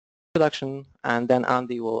introduction, and then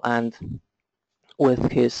Andy will end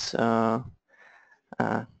with his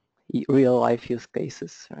real-life use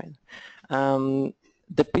cases. Right.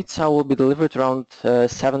 The pizza will be delivered around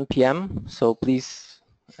 7 p.m. So please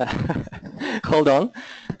hold on.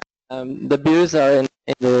 The beers are in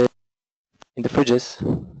the fridges,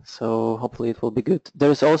 so hopefully it will be good.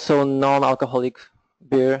 There's also non-alcoholic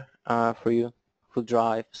beer for you who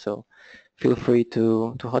drive, so feel free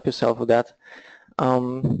to help yourself with that.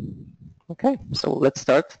 Okay, so let's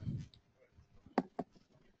start.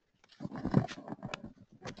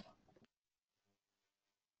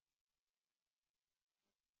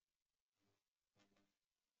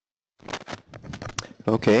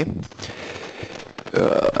 Okay.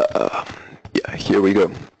 Yeah, here we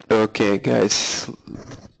go. Okay, guys.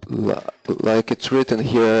 Like it's written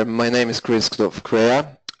here, my name is Krzysztof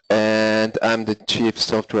Kreja, and I'm the chief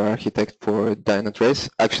software architect for Dynatrace.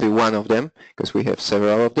 Actually, one of them, because we have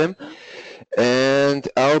several of them. And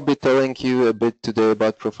I'll be telling you a bit today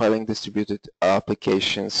about profiling distributed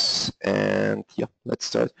applications. And yeah, let's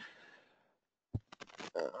start.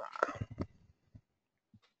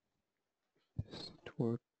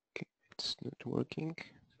 It's not working.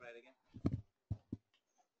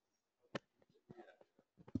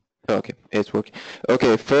 Okay, it's working.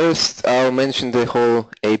 Okay, first I'll mention the whole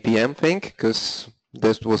APM thing, because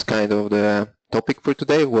this was kind of the topic for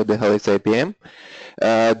today. What the hell is APM?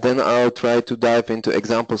 Then I'll try to dive into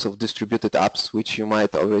examples of distributed apps, which you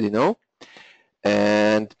might already know.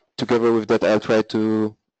 And together with that, I'll try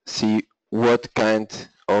to see what kind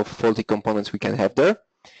of faulty components we can have there.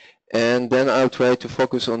 And then I'll try to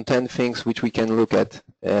focus on 10 things which we can look at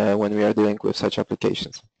when we are dealing with such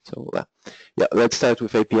applications. So yeah, let's start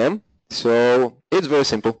with APM. So it's very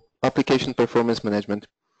simple, application performance management.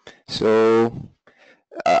 So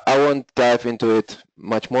I won't dive into it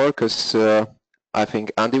much more because I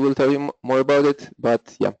think Andy will tell you more about it.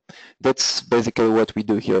 But yeah, that's basically what we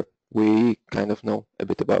do here. We kind of know a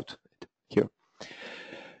bit about it here.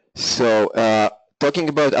 So talking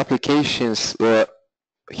about applications,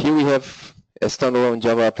 here we have a standalone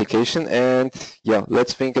Java application, and yeah,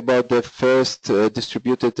 let's think about the first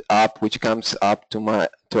distributed app which comes up to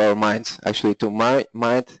our minds. Actually, to my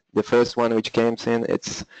mind, the first one which comes in,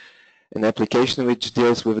 it's an application which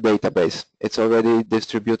deals with database. It's already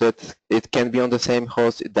distributed. It can be on the same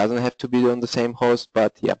host. It doesn't have to be on the same host,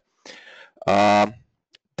 but yeah,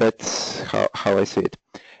 that's how I see it.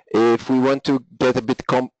 If we want to get a bit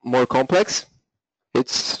more complex,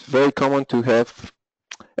 it's very common to have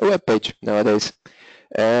a web page nowadays.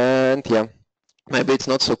 And yeah, maybe it's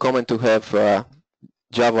not so common to have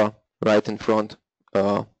Java right in front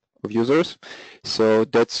of users. So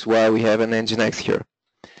that's why we have an Nginx here.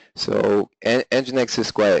 So Nginx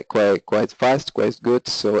is quite fast, quite good,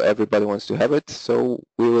 so everybody wants to have it. So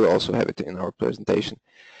we will also have it in our presentation.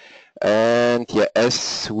 And yeah,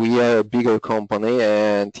 as we are a bigger company,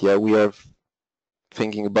 and yeah, we are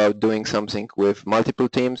thinking about doing something with multiple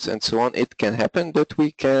teams and so on, it can happen that we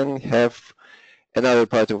can have another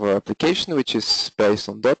part of our application which is based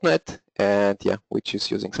on .NET and yeah, which is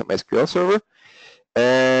using some SQL Server.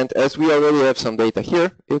 And as we already have some data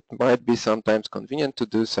here, it might be sometimes convenient to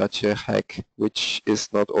do such a hack, which is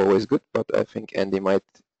not always good, but I think Andy might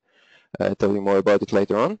tell you more about it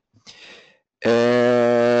later on.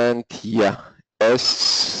 And yeah,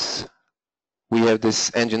 as we have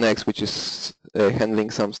this Nginx, which is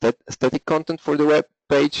handling some static content for the web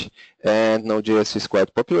page, and Node.js is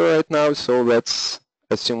quite popular right now, so let's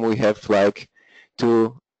assume we have like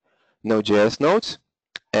 2 Node.js nodes,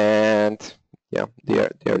 and yeah, they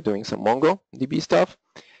are doing some MongoDB stuff.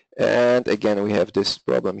 And again, we have this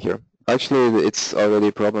problem here. Actually, it's already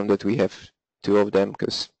a problem that we have 2 of them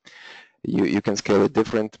because you can scale it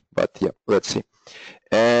different, but yeah, let's see.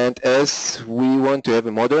 And as we want to have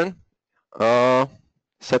a modern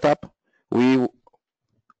setup, we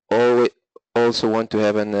also want to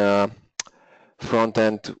have an front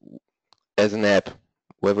end as an app,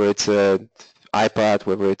 whether it's an iPad,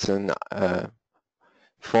 whether it's an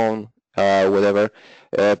phone, whatever.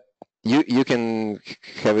 You can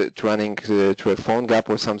have it running through a phone gap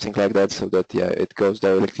or something like that, so that yeah, it goes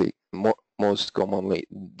directly, most commonly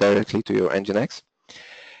directly to your Nginx.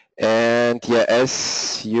 And yeah,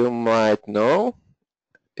 as you might know,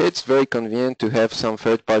 it's very convenient to have some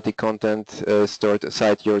third-party content stored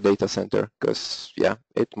aside your data center, because yeah,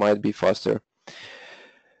 it might be faster.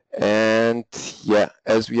 And yeah,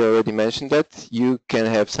 as we already mentioned that, you can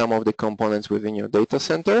have some of the components within your data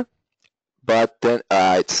center, but then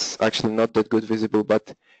it's actually not that good visible,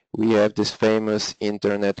 but we have this famous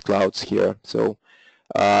internet clouds here. So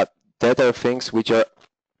that are things which are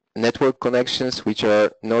network connections which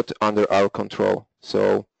are not under our control.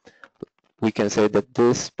 So we can say that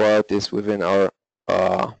this part is within our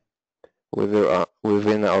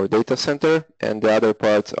data center, and the other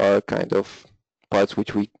parts are kind of parts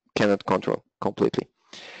which we cannot control completely.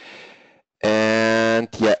 And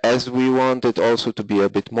yeah, as we want it also to be a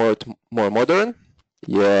bit more modern,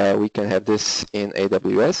 yeah, we can have this in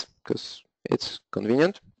AWS because it's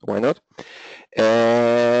convenient. Why not?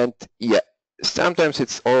 And yeah, sometimes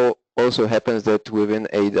it's also happens that within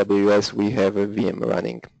AWS we have a VM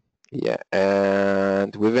running. Yeah,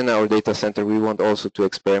 and within our data center we want also to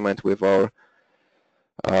experiment with our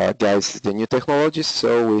guys the new technologies,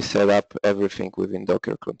 so we set up everything within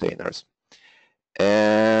Docker containers.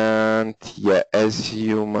 And yeah, as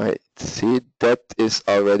you might see, that is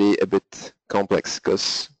already a bit complex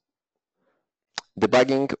because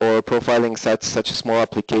debugging or profiling such a small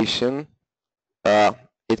application,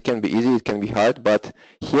 it can be easy, it can be hard, but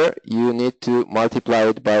here you need to multiply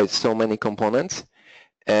it by so many components.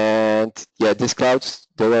 And yeah, these clouds,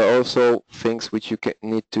 there are also things which you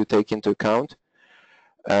need to take into account.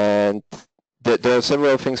 And there are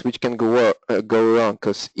several things which can go wrong,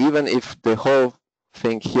 because even if the whole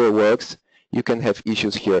thing here works, you can have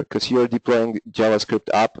issues here, because you're deploying JavaScript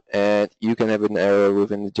app and you can have an error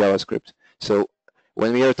within the JavaScript. So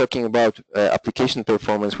when we are talking about application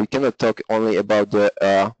performance, we cannot talk only about the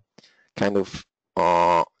kind of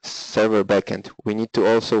server backend. We need to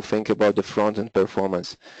also think about the front-end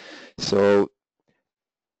performance. So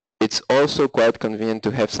it's also quite convenient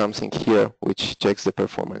to have something here which checks the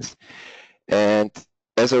performance. And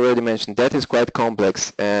as already mentioned, that is quite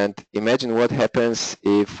complex. And imagine what happens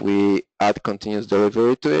if we add continuous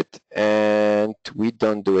delivery to it and we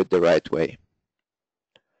don't do it the right way.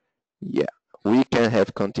 Yeah, we can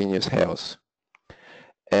have continuous health.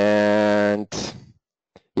 And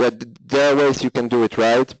yeah, there are ways you can do it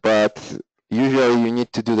right, but usually you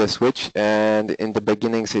need to do the switch, and in the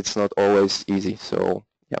beginnings it's not always easy. So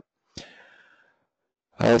yeah.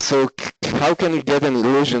 So how can we get an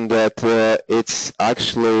illusion that it's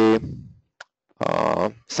actually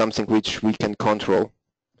something which we can control?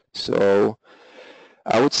 So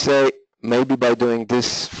I would say maybe by doing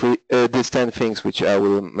these 10 things, which I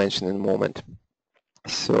will mention in a moment.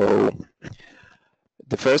 So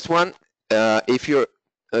the first one, if you're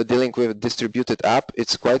dealing with a distributed app,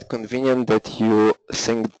 it's quite convenient that you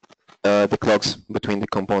sync the clocks between the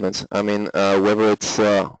components. I mean, whether it's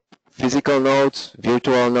physical nodes,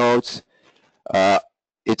 virtual nodes,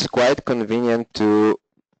 it's quite convenient to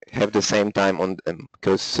have the same time on them,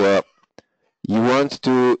 because you want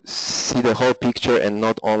to see the whole picture and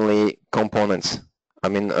not only components. I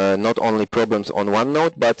mean, not only problems on one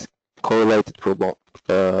node, but correlated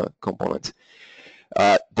components.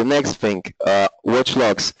 The next thing, watch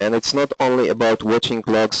logs, and it's not only about watching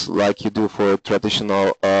logs like you do for a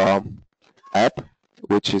traditional app,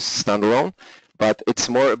 which is standalone, but it's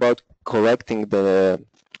more about collecting the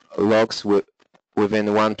logs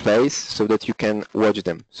within one place so that you can watch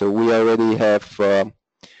them. So we already have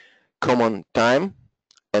common time,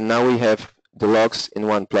 and now we have the logs in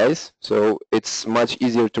one place, so it's much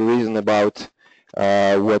easier to reason about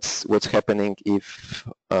what's happening if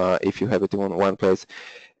you have it in one place.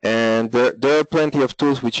 And there are plenty of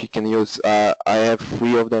tools which you can use. I have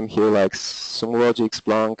 3 of them here, like SumLogic,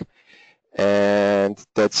 Splunk, and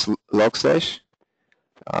that's Logstash.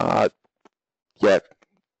 Yeah,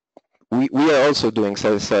 we are also doing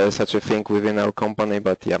such a thing within our company,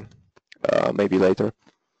 but yeah, maybe later.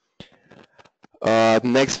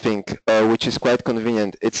 Next thing, which is quite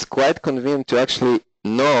convenient. It's quite convenient to actually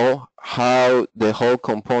know how the whole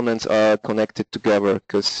components are connected together,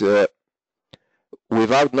 because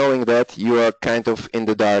without knowing that, you are kind of in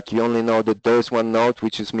the dark. You only know that there's one node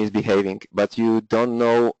which is misbehaving, but you don't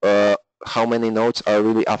know how many nodes are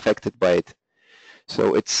really affected by it.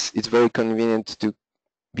 So it's very convenient to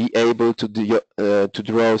be able to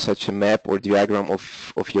draw such a map or diagram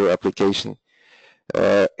of your application.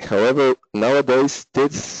 However, nowadays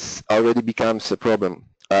this already becomes a problem.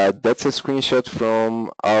 That's a screenshot from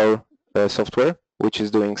our software, which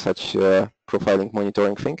is doing such profiling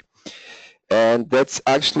monitoring thing. And that's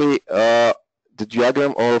actually the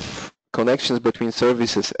diagram of connections between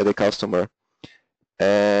services at a customer.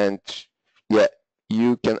 And yeah,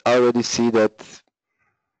 you can already see that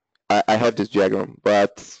I have this diagram,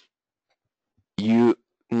 but you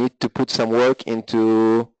need to put some work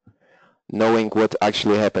into knowing what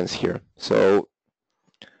actually happens here. So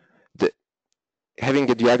having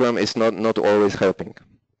a diagram is not always helping.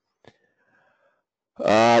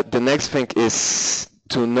 The next thing is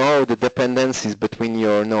to know the dependencies between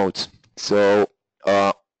your nodes. So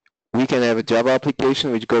we can have a Java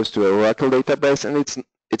application which goes to an Oracle database, and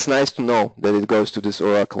it's nice to know that it goes to this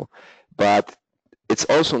Oracle, but it's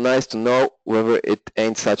also nice to know whether it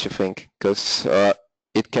ain't such a thing, because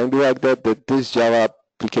it can be like that this Java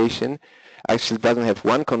application actually doesn't have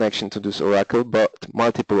one connection to this Oracle, but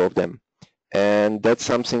multiple of them, and that's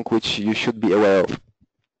something which you should be aware of.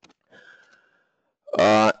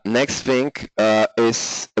 Next thing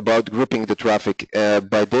is about grouping the traffic.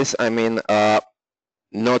 By this I mean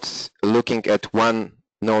not looking at one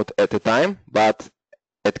node at a time, but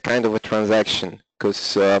at kind of a transaction,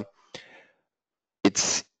 because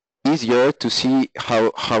it's easier to see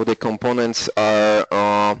how the components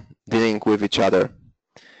are dealing with each other.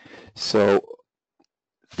 So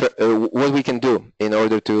what we can do in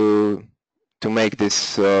order to make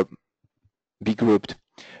this be grouped.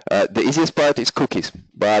 The easiest part is cookies,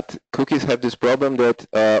 but cookies have this problem that,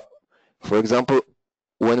 for example,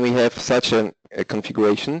 when we have such a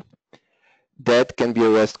configuration, that can be a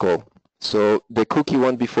REST call. So the cookie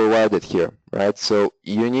won't be forwarded here, right? So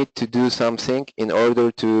you need to do something in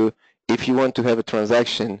order to, if you want to have a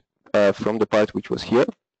transaction from the part which was here,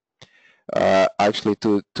 actually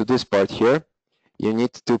to this part here, you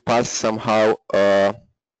need to pass somehow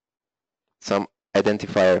some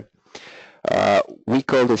identifier. We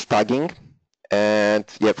call this tagging, and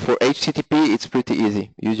yeah, for HTTP it's pretty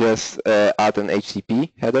easy. You just add an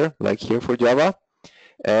HTTP header, like here for Java,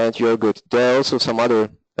 and you're good. There are also some other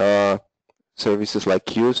services like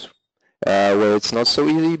queues where it's not so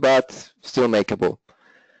easy, but still makeable.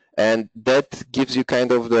 And that gives you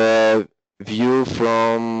kind of the view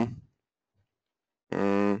from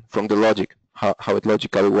the logic, how it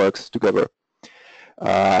logically works together.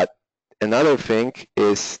 Another thing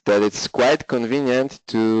is that it's quite convenient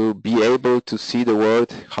to be able to see the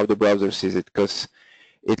world how the browser sees it, because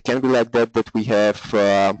it can be like that we have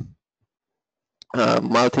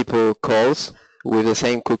multiple calls with the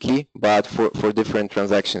same cookie, but for different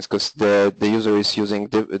transactions, because the user is using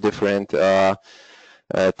different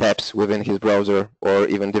tabs within his browser, or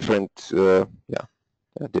even different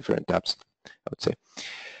different tabs, I would say.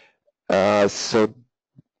 So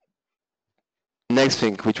next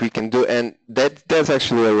thing which we can do, and that's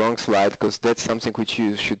actually a wrong slide, because that's something which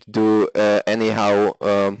you should do anyhow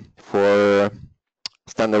for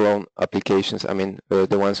standalone applications. I mean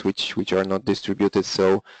the ones which are not distributed.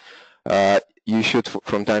 So you should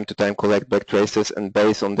from time to time collect back traces, and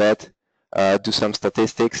based on that do some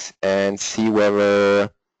statistics and see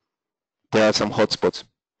whether there are some hotspots.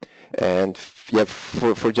 And yeah,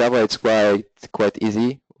 for Java it's quite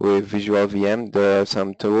easy. With Visual VM, there are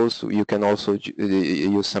some tools. You can also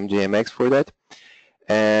use some JMX for that.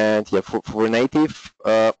 And yeah, for native,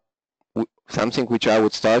 something which I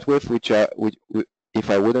would start with, if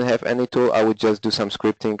I wouldn't have any tool, I would just do some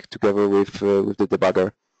scripting together with the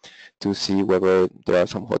debugger to see whether there are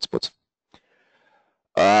some hotspots.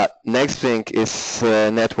 Next thing is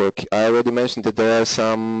network. I already mentioned that there are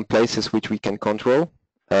some places which we can control.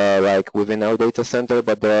 Like within our data center,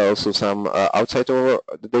 but there are also some outside of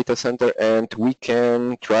the data center, and we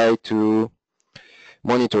can try to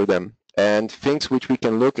monitor them. And things which we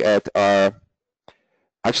can look at are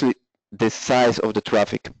actually the size of the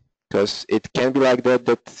traffic, because it can be like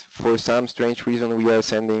that for some strange reason we are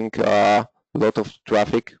sending a lot of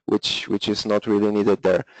traffic which is not really needed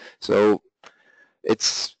there. So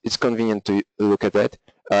it's convenient to look at that.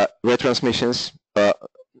 Retransmissions,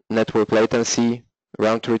 network latency,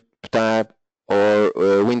 round trip time, or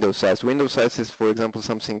window size. Window size is, for example,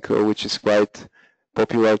 something which is quite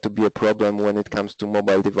popular to be a problem when it comes to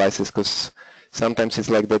mobile devices, because sometimes it's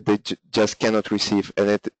like that they just cannot receive,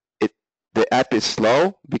 and the app is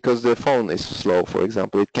slow because the phone is slow, for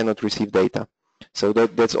example. It cannot receive data. So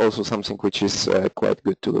that's also something which is quite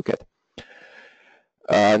good to look at.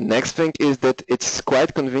 Next thing is that it's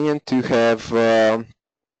quite convenient to have an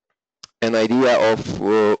idea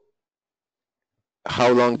of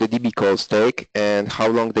how long the DB calls take and how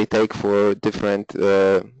long they take for different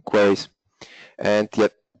queries. And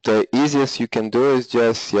yet the easiest you can do is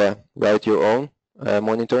just write your own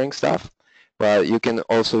monitoring stuff. But you can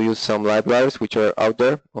also use some libraries which are out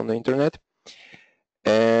there on the internet.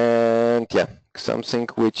 And yeah, something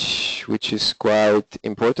which is quite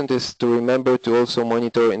important is to remember to also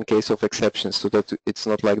monitor in case of exceptions, so that it's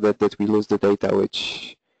not like that we lose the data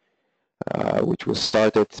which was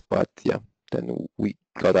started, but yeah, then we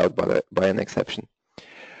got out by an exception.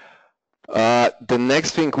 The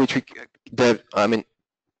next thing which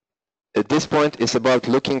at this point is about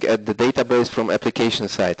looking at the database from application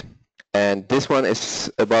side. And this one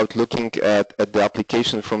is about looking at the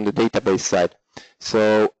application from the database side.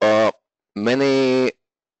 So many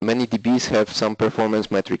many DBs have some performance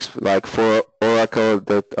metrics, like for Oracle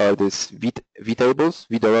that are these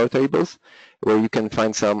VDOR tables, where you can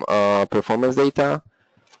find some performance data.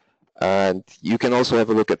 And you can also have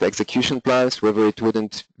a look at execution plans, whether it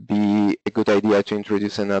wouldn't be a good idea to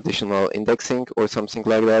introduce an additional indexing or something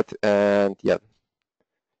like that. And yeah,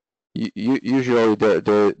 usually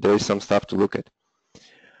there is some stuff to look at.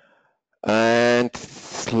 And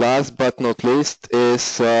last but not least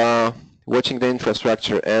is watching the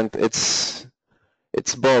infrastructure, and it's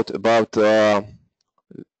both about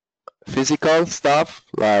physical stuff,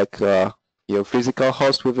 like your physical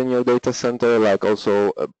host within your data center, like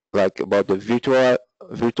also like about the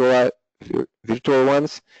virtual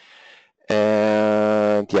ones,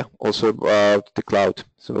 and yeah, also about the cloud.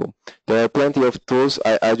 So there are plenty of tools.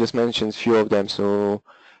 I just mentioned a few of them. So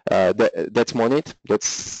that's Monit. That's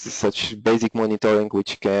such basic monitoring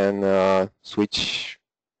which can switch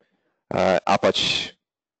Apache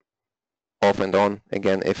off and on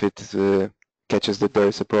again if it catches that there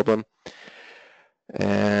is a problem.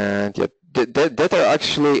 And yeah, that are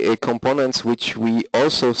actually components which we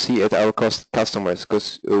also see at our customers,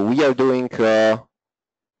 because we are doing, I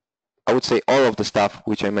would say, all of the stuff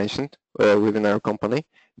which I mentioned within our company,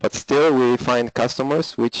 but still we find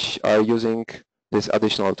customers which are using these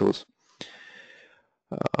additional tools.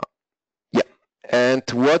 Yeah, and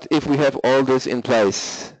what if we have all this in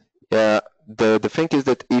place? The thing is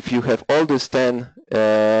that if you have all these 10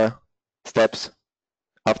 steps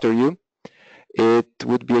after you, it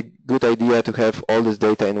would be a good idea to have all this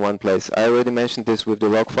data in one place. I already mentioned this with the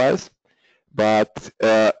log files, but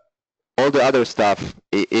all the other stuff,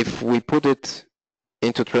 if we put it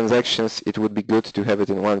into transactions, it would be good to have it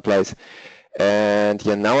in one place. And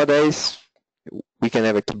yeah, nowadays we can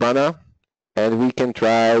have a Kibana, and we can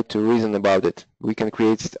try to reason about it. We can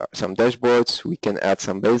create some dashboards, we can add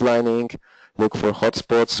some baselining, look for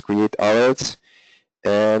hotspots, create alerts,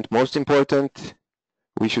 and most important,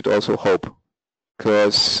 we should also hope.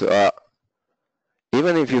 Because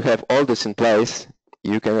even if you have all this in place,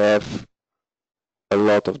 you can have a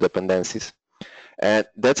lot of dependencies. And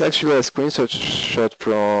that's actually a screenshot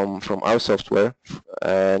from our software,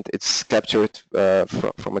 and it's captured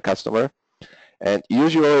from a customer. And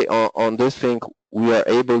usually on this thing, we are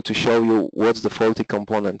able to show you what's the faulty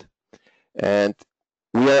component. And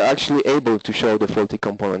we are actually able to show the faulty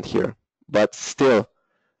component here. But still,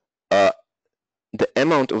 the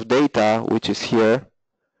amount of data which is here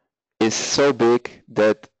is so big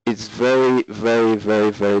that it's very, very, very,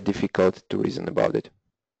 very difficult to reason about it.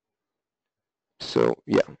 So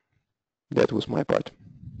yeah, that was my part.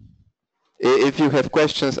 If you have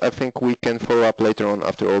questions, I think we can follow up later on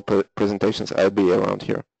after all presentations. I'll be around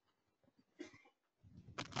here.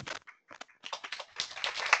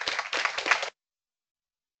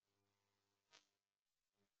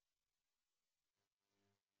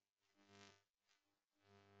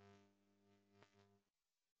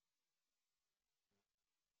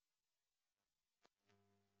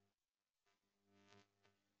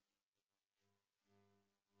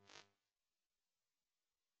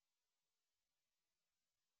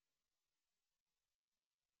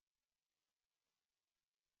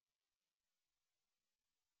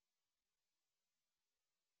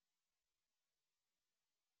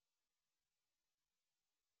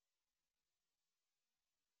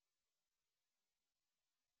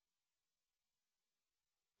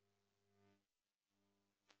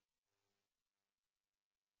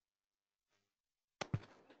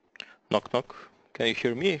 Knock, knock. Can you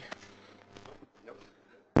hear me?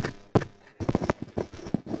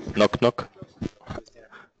 Knock, knock.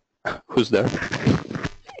 Who's there?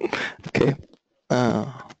 Okay.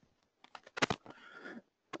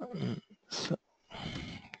 So.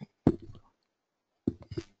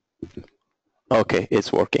 Okay,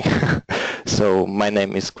 it's working. So my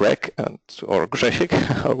name is Greg, or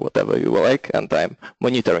Grzesiek, or whatever you like, and I'm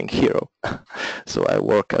monitoring hero. So I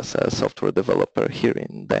work as a software developer here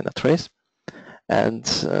in Dynatrace. And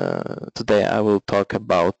today I will talk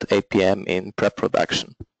about APM in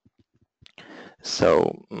pre-production.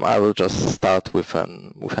 So I will just start with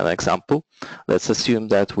an example. Let's assume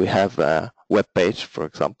that we have a web page, for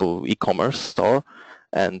example, e-commerce store,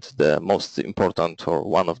 and the most important, or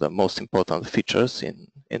one of the most important features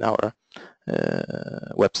in our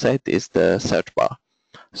website is the search bar.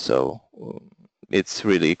 So it's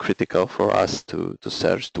really critical for us to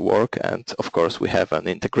search to work, and of course we have an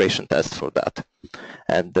integration test for that.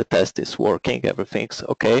 And the test is working, everything's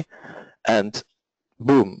okay, and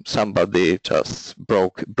boom, somebody just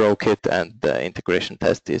broke it, and the integration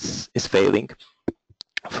test is failing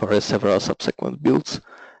for several subsequent builds.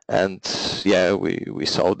 And yeah, we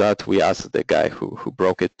saw that. We asked the guy who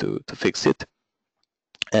broke it to fix it,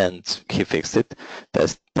 and he fixed it.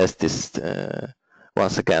 Test is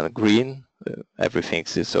once again green. Everything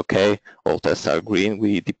is okay. All tests are green.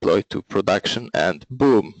 We deploy to production, and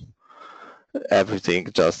boom, everything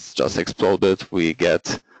just exploded. We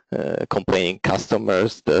get complaining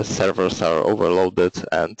customers. The servers are overloaded,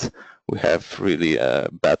 and we have really a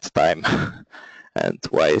bad time. And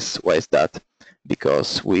why is that?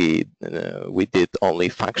 Because we did only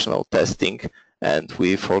functional testing, and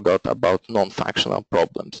we forgot about non-functional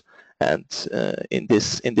problems. And in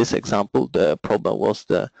this example, the problem was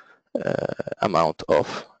the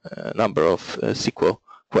number of SQL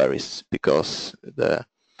queries, because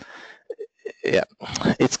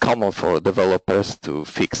it's common for developers to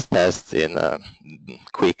fix tests in a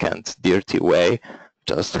quick and dirty way,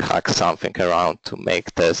 just hack something around to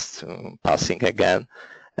make tests passing again.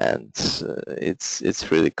 And it's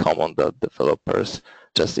really common that developers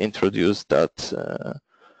just introduce that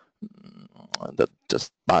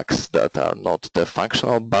just bugs that are not the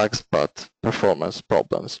functional bugs but performance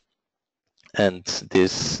problems. And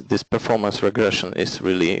this performance regression is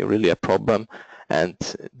really a problem, and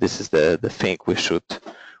this is the thing we should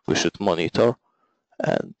monitor.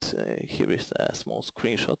 And here is a small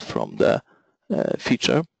screenshot from the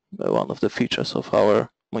feature, one of the features of our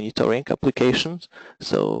monitoring applications.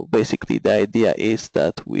 So basically the idea is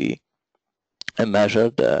that we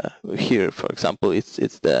measure here, for example, it's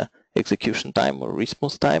the execution time or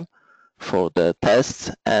response time for the tests,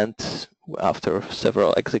 and after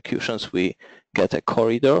several executions we get a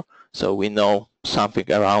corridor, so we know something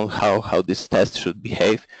around how this test should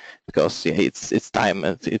behave, because it's time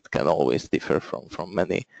and it can always differ from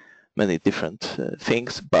many different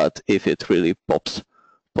things. But if it really pops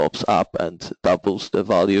up and doubles the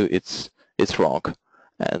value, it's wrong,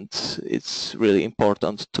 and it's really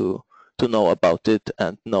important to know about it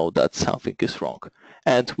and know that something is wrong.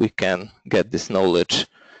 And we can get this knowledge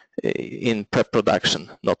in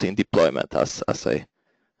pre-production, not in deployment, as I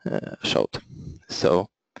showed. So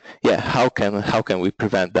yeah, how can we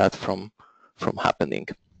prevent that from happening?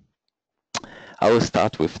 I will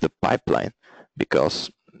start with the pipeline,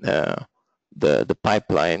 because the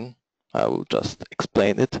pipeline, I will just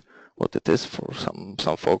explain it, what it is for some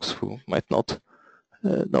folks who might not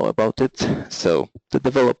know about it. So the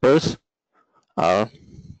developers are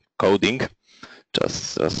coding,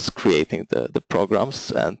 just creating the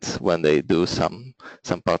programs, and when they do some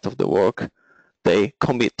part of the work, they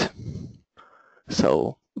commit.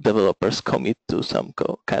 So developers commit to some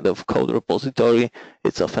kind of code repository.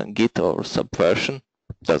 It's often Git or Subversion,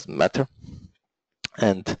 doesn't matter.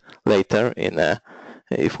 And later,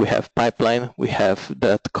 if we have pipeline, we have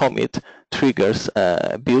that commit triggers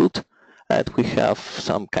a build, and we have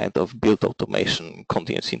some kind of build automation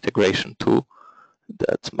continuous integration tool.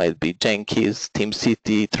 That might be Jenkins,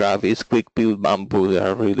 TeamCity, Travis, Quick Build, Bamboo. There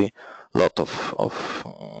are really a lot of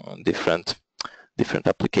different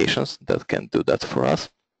applications that can do that for us.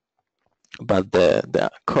 But the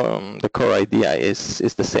core idea is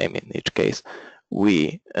the same in each case.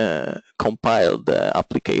 We compile the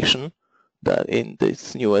application that in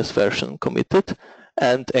this newest version committed,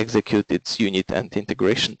 and execute its unit and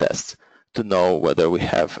integration tests to know whether we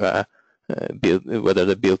have whether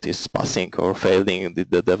the build is passing or failing. Did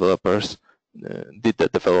the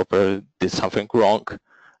developer did something wrong?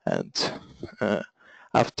 And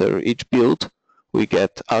after each build, we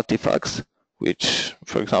get artifacts, which,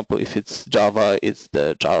 for example, if it's Java, it's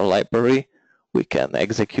the jar library. We can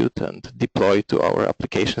execute and deploy to our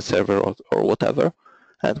application server or whatever,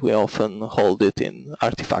 and we often hold it in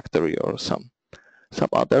Artifactory or some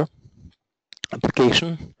other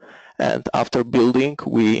application. And after building,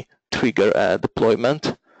 we trigger a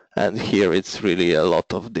deployment, and here it's really a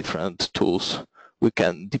lot of different tools. We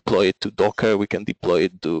can deploy it to Docker, we can deploy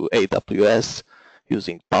it to AWS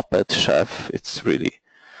using Puppet, Chef. It's really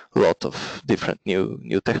a lot of different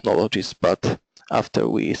new technologies. But after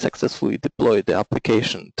we successfully deploy the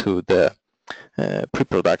application to the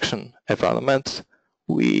pre-production environment,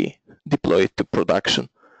 we deploy it to production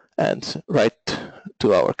and write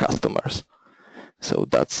to our customers. So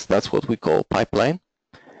that's what we call pipeline.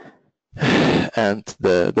 And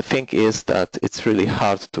the thing is that it's really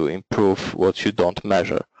hard to improve what you don't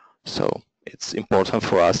measure. So it's important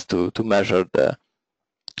for us to measure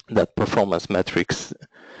that performance metrics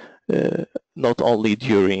not only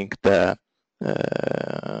during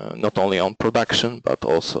not only on production but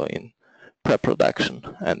also in pre-production,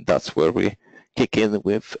 and that's where we kick in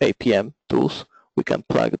with APM tools. We can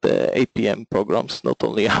plug the APM programs, not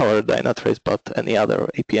only our Dynatrace but any other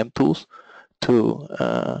APM tools, to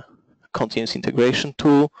continuous integration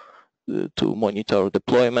tool to monitor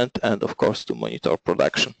deployment and of course to monitor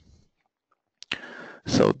production.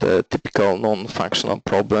 So the typical non-functional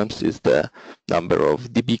problems is the number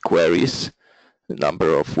of DB queries, the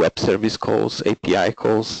number of web service calls, API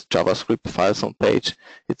calls, JavaScript files on page.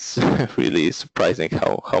 It's really surprising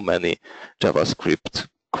how many JavaScript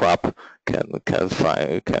crap can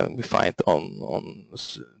we find on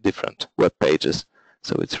different web pages.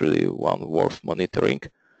 So it's really one worth monitoring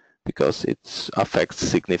because it affects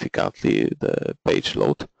significantly the page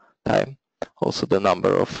load time. Also the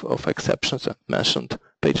number of exceptions I mentioned,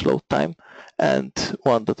 page load time, and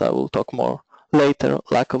one that I will talk more later,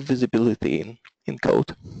 lack of visibility in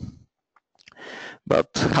code. But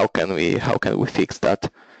how can we fix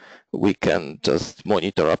that? We can just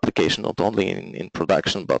monitor application not only in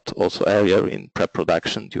production but also earlier in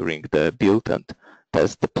pre-production during the build and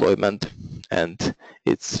test deployment, and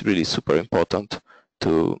it's really super important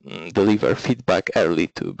to deliver feedback early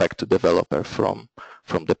back to developer from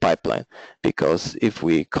the pipeline, because if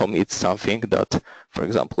we commit something that, for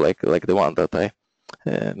example, like the one that I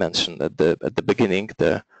mentioned at the beginning,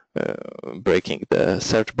 the breaking the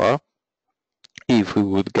search bar, if we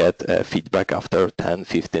would get feedback after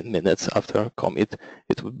 10-15 minutes after commit,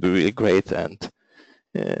 it would be really great, and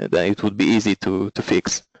then it would be easy to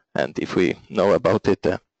fix. And if we know about it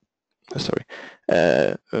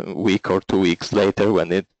a week or 2 weeks later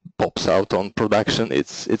when it pops out on production,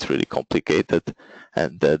 it's really complicated,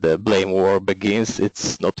 and the blame war begins.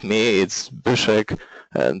 It's not me, it's Zbyszek,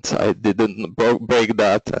 and I didn't break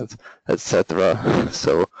that, and etc.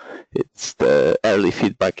 So it's the early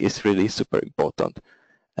feedback is really super important.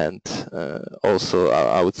 And also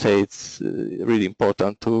I would say it's really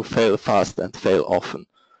important to fail fast and fail often,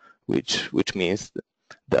 which means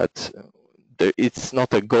that it's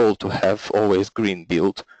not a goal to have always green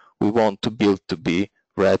build. We want to build to be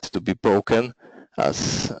red, to be broken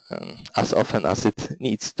as often as it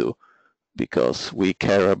needs to, because we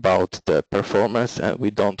care about the performance and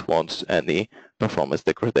we don't want any performance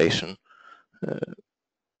degradation.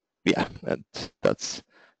 Yeah, and that's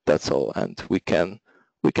all. And we can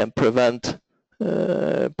prevent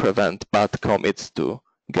bad commits to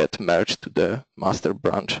get merged to the master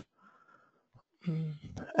branch.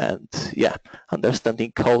 And yeah,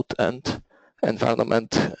 understanding code and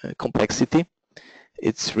environment complexity,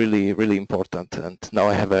 it's really important. And now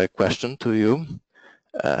I have a question to you.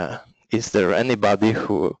 Is there anybody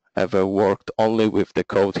who ever worked only with the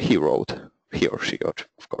code he wrote? He or she,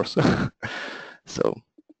 of course. So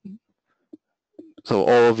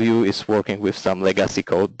all of you is working with some legacy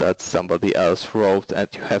code that somebody else wrote, and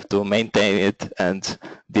you have to maintain it and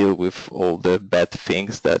deal with all the bad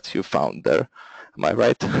things that you found there. Am I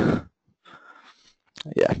right?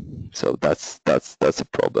 Yeah. So that's a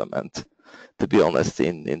problem. And to be honest,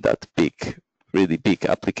 in that really big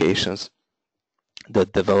applications, the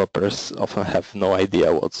developers often have no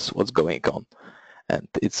idea what's going on, and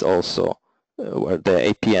it's also where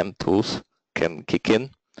the APM tools can kick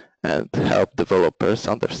in and help developers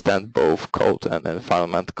understand both code and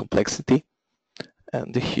environment complexity.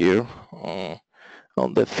 And here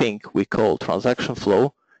on the thing we call transaction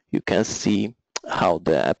flow, you can see how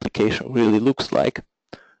the application really looks like.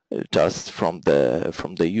 Just from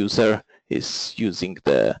the user is using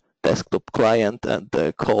the desktop client, and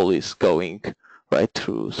the call is going right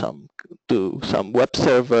through to some web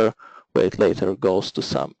server, where it later goes to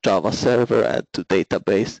some Java server and to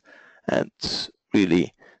database. And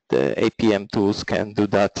really, the APM tools can do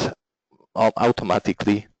that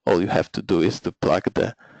automatically. All you have to do is to plug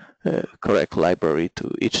the correct library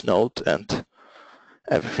to each node, and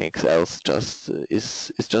everything else just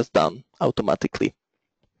is just done automatically.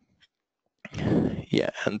 Yeah,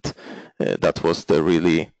 and that was the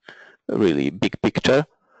really big picture,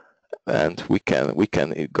 and we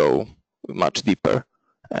can go much deeper.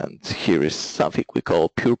 And here is something we call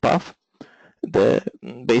pure path. The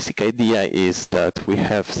basic idea is that we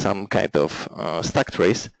have some kind of stack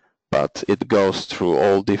trace, but it goes through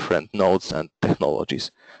all different nodes and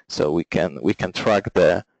technologies. So we can track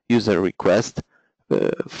the user request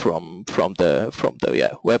from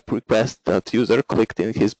the web request that user clicked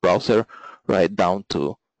in his browser right down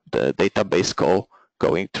to the database call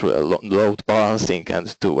going through a load balancing and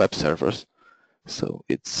to web servers. So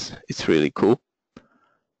it's really cool.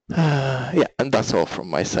 Yeah, and that's all from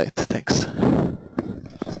my side. Thanks.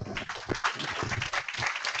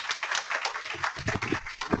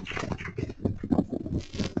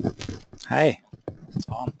 Hi, it's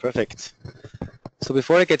on, perfect. So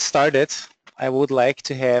before I get started, I would like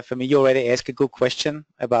to have, you already asked a good question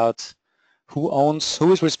about who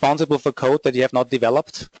is responsible for code that you have not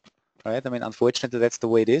developed. right? I mean, unfortunately, that's the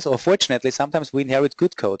way it is. Or fortunately, sometimes we inherit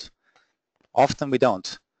good code. Often we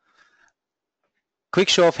don't. Quick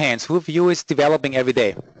show of hands. Who of you is developing every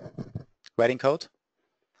day? Writing code?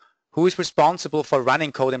 Who is responsible for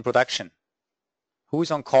running code in production? Who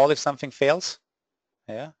is on call if something fails?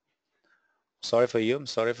 Yeah. Sorry for you. I'm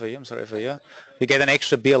sorry for you. I'm sorry for you. You get an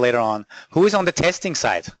extra beer later on. Who is on the testing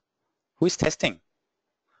side? Who is testing?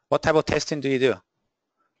 What type of testing do you do?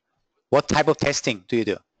 What type of testing do you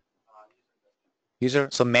do? User,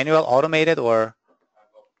 so manual, automated, or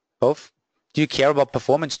both? Do you care about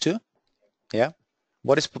performance too? Yeah.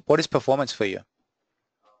 What is performance for you?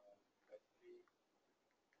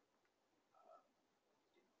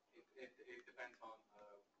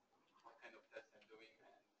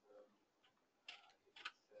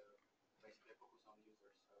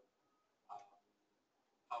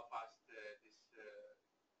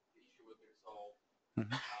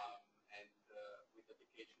 Mm-hmm.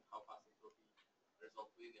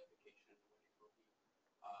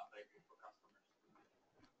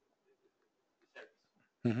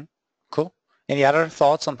 Mm-hmm. Cool. Any other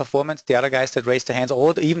thoughts on performance? The other guys that raised their hands,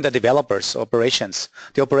 or even the developers, operations.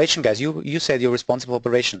 The operation guys, you said you're responsible for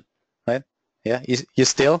operation, right? Yeah. You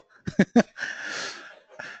still?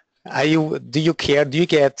 Do you care? Do you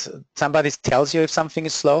get somebody tells you if something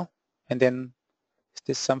is slow, and then is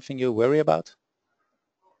this something you worry about?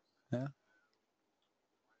 Yeah.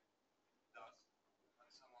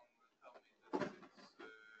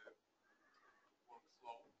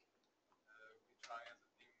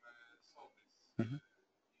 Mm-hmm.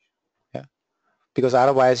 Yeah. Because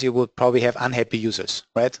otherwise you would probably have unhappy users,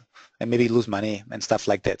 right? And maybe lose money and stuff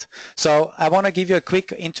like that. So I want to give you a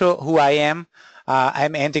quick intro who I am.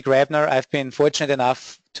 I'm Andy Grabner. I've been fortunate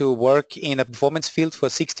enough to work in a performance field for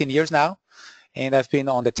 16 years now. And I've been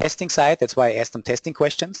on the testing side. That's why I asked them testing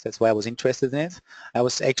questions. That's why I was interested in it. I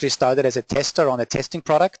was actually started as a tester on a testing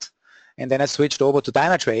product. And then I switched over to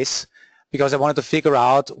Dynatrace because I wanted to figure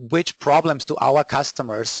out which problems do our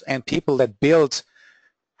customers and people that build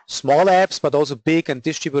small apps, but also big and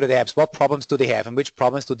distributed apps, what problems do they have and which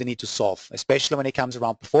problems do they need to solve, especially when it comes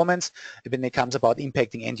around performance and when it comes about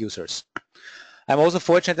impacting end users. I'm also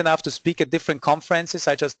fortunate enough to speak at different conferences.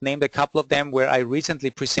 I just named a couple of them where I recently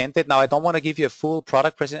presented. Now, I don't want to give you a full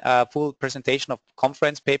full presentation of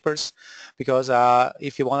conference papers because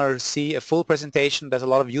if you want to see a full presentation, there's a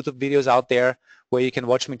lot of YouTube videos out there where you can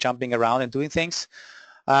watch me jumping around and doing things.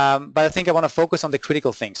 But I think I want to focus on the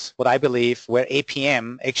critical things, what I believe where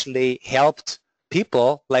APM actually helped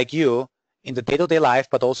people like you in the day-to-day life,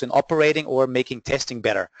 but also in operating or making testing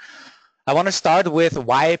better. I want to start with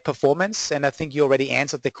why performance, and I think you already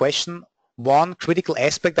answered the question. One critical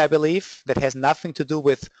aspect, I believe, that has nothing to do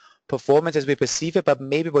with performance as we perceive it, but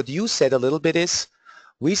maybe what you said a little bit is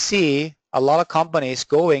we see a lot of companies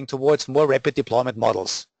going towards more rapid deployment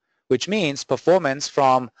models, which means performance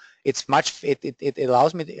from it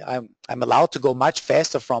allows me, I'm allowed to go much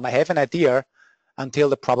faster from I have an idea until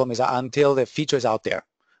the feature is out there.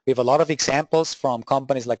 We have a lot of examples from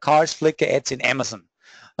companies like Cars, Flickr, Etsy, and Amazon.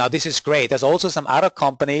 Now this is great. There's also some other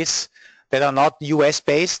companies that are not US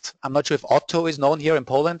based. I'm not sure if Otto is known here in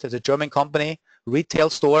Poland. It's a German company, retail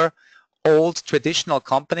store, old traditional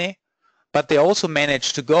company, but they also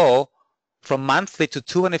managed to go from monthly to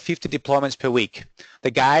 250 deployments per week. The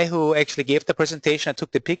guy who actually gave the presentation I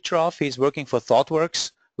took the picture of, he's working for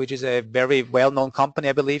ThoughtWorks, which is a very well-known company,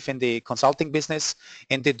 I believe, in the consulting business,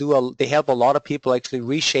 and they help a lot of people actually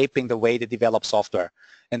reshaping the way they develop software.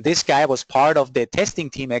 And this guy was part of the testing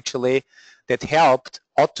team actually that helped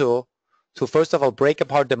Otto to first of all break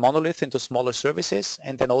apart the monolith into smaller services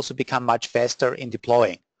and then also become much faster in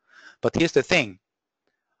deploying. But here's the thing.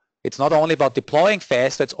 It's not only about deploying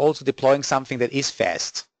fast, it's also deploying something that is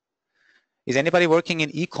fast. Is anybody working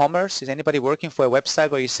in e-commerce? Is anybody working for a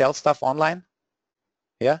website where you sell stuff online?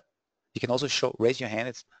 Yeah? You can also raise your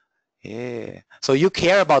hand. Yeah. So you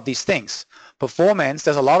care about these things. Performance,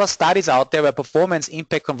 there's a lot of studies out there where performance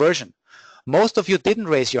impact conversion. Most of you didn't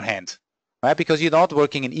raise your hand, right? Because you're not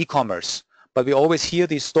working in e-commerce. But we always hear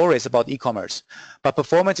these stories about e-commerce. But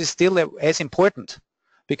performance is still as important.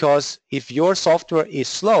 Because if your software is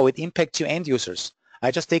slow, it impacts your end users.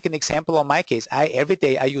 I just take an example on my case. Every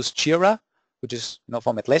day I use Jira, which is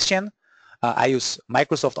from Atlassian. I use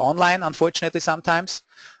Microsoft Online, unfortunately, sometimes.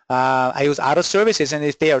 I use other services, and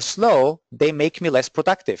if they are slow, they make me less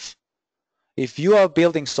productive. If you are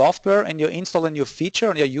building software and you're installing your feature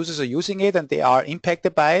and your users are using it and they are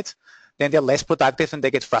impacted by it, then they're less productive and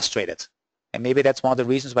they get frustrated. And maybe that's one of the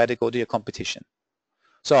reasons why they go to your competition.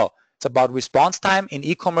 So it's about response time. In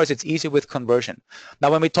e-commerce, it's easy with conversion.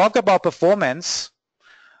 Now, when we talk about performance,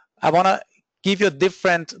 I want to give you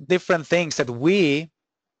different things that we,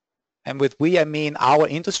 and with we I mean our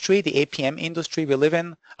industry, the APM industry we live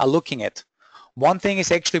in, are looking at. One thing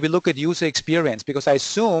is actually we look at user experience, because I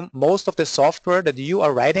assume most of the software that you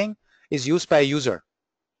are writing is used by a user,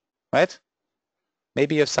 right?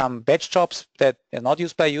 Maybe you have some batch jobs that are not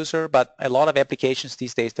used by a user, but a lot of applications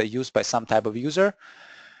these days are used by some type of user.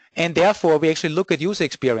 And therefore, we actually look at user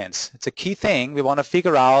experience. It's a key thing. We want to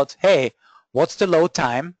figure out, hey, what's the load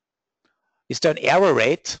time? Is there an error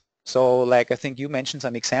rate? So like I think you mentioned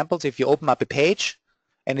some examples. If you open up a page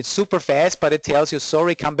and it's super fast, but it tells you,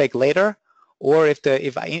 sorry, come back later. Or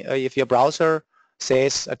if your browser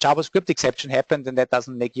says a JavaScript exception happened, then that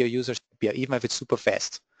doesn't make your users happier, even if it's super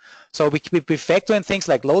fast. So we factor in things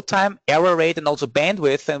like load time, error rate, and also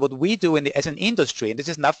bandwidth. And what we do as an industry, and this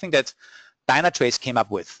is nothing that Dynatrace came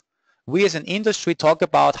up with. We as an industry talk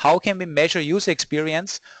about how can we measure user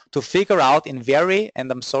experience to figure out in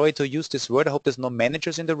and I'm sorry to use this word, I hope there's no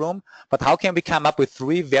managers in the room, but how can we come up with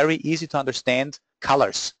 3 very easy to understand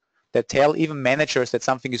colors that tell even managers that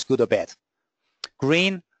something is good or bad?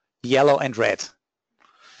 Green, yellow, and red.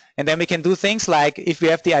 And then we can do things like, if we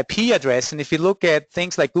have the IP address, and if you look at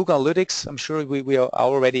things like Google Analytics, I'm sure we are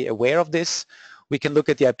already aware of this, we can look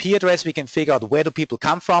at the IP address, we can figure out where do people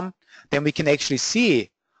come from, then we can actually see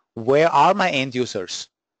where are my end users.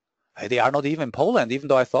 They are not even in Poland, even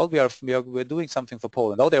though I thought we're doing something for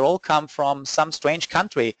Poland. No, they all come from some strange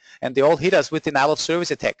country, and they all hit us with denial of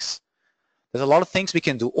service attacks. There's a lot of things we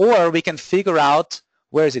can do, or we can figure out,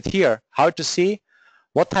 where is it here? Hard to see.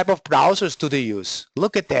 What type of browsers do they use?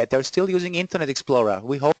 Look at that. They're still using Internet Explorer.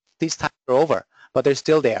 We hope these times are over, but they're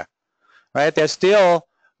still there, right? They're still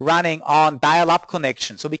running on dial-up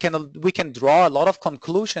connection. So we can draw a lot of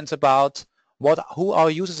conclusions about who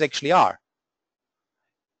our users actually are.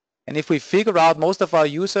 And if we figure out most of our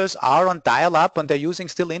users are on dial-up and they're using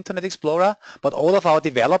still Internet Explorer, but all of our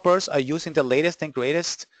developers are using the latest and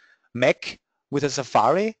greatest Mac with a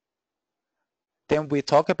Safari, then we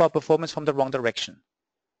talk about performance from the wrong direction.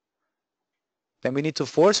 Then we need to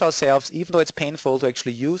force ourselves, even though it's painful, to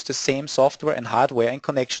actually use the same software and hardware and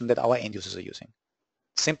connection that our end users are using.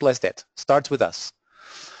 Simple as that. Starts with us.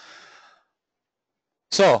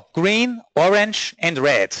 So green, orange, and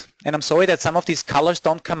red. And I'm sorry that some of these colors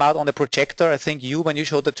don't come out on the projector. I think when you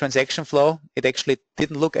showed the transaction flow, it actually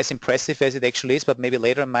didn't look as impressive as it actually is, but maybe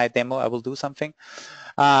later in my demo I will do something.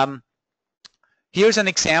 Here's an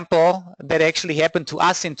example that actually happened to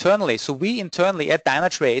us internally. So we internally at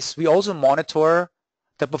Dynatrace, we also monitor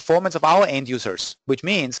the performance of our end users, which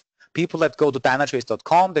means people that go to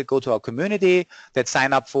dynatrace.com, that go to our community, that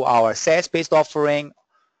sign up for our SaaS-based offering,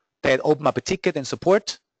 that open up a ticket and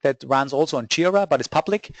support that runs also on Jira, but it's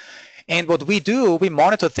public. And what we do, we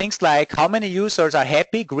monitor things like how many users are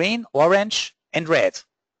happy, green, orange, and red.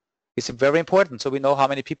 It's very important, so we know how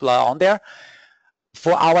many people are on there.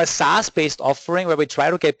 For our SaaS-based offering, where we try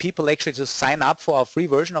to get people actually to sign up for our free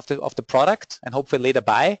version of the product and hopefully later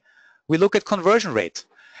buy, we look at conversion rate.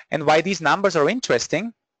 And why these numbers are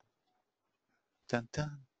interesting, dun,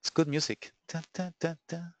 dun, it's good music. Dun, dun, dun,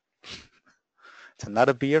 dun. It's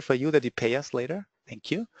another beer for you that you pay us later.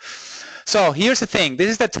 Thank you. So here's the thing. This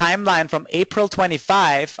is the timeline from April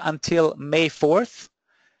 25 until May 4th.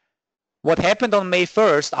 What happened on May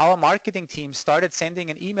 1st, our marketing team started sending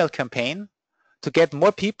an email campaign to get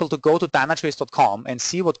more people to go to dynatrace.com and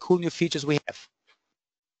see what cool new features we have.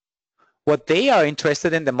 What they are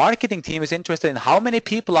interested in, the marketing team is interested in how many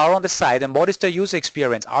people are on the site and what is their user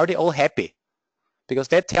experience. Are they all happy? Because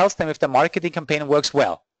that tells them if the marketing campaign works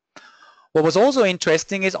well. What was also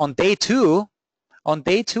interesting is on day two,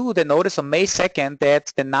 they noticed on May 2nd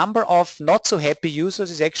that the number of not so happy users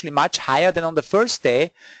is actually much higher than on the first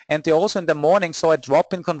day, and they also in the morning saw a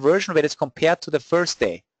drop in conversion rate as compared to the first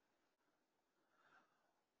day.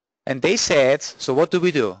 And they said, so what do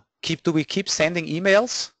we do? Do we keep sending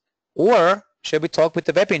emails, or shall we talk with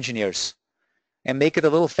the web engineers and make it a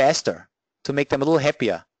little faster to make them a little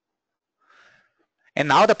happier? And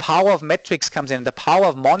now the power of metrics comes in, the power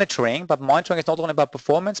of monitoring, but monitoring is not only about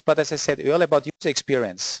performance, but as I said earlier, about user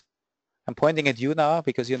experience. I'm pointing at you now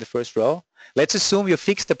because you're in the first row. Let's assume you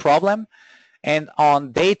fixed the problem, and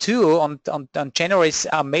on day two, on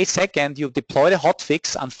May 2nd, you deployed a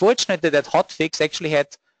hotfix. Unfortunately, that hotfix actually had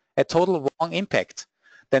a total wrong impact.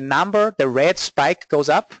 The red spike goes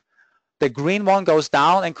up, the green one goes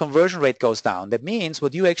down, and conversion rate goes down. That means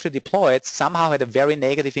what you actually deployed somehow had a very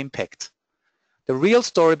negative impact. The real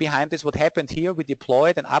story behind this, what happened here, we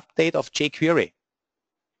deployed an update of jQuery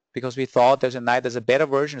because we thought there's a better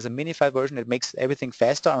version, there's a minified version that makes everything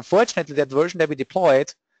faster. Unfortunately, that version that we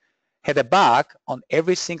deployed had a bug on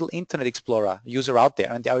every single Internet Explorer user out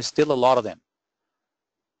there, and there are still a lot of them.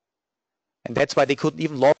 And that's why they couldn't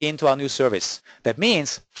even log into our new service. That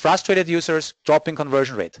means frustrated users, dropping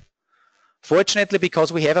conversion rate. Fortunately,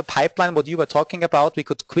 because we have a pipeline, what you were talking about, we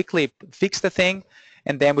could quickly fix the thing,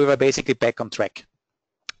 and then we were basically back on track.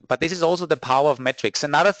 But this is also the power of metrics.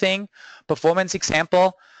 Another thing, performance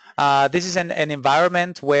example, this is an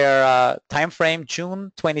environment where time frame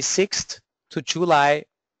June 26th to July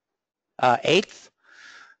 8th.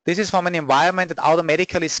 This is from an environment that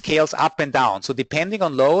automatically scales up and down. So depending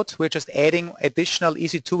on load, we're just adding additional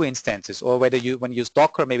EC2 instances, or whether you, when you use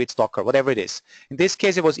Docker, maybe it's Docker, whatever it is. In this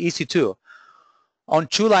case, it was EC2. On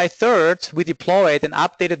July 3rd, we deployed an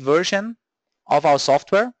updated version of our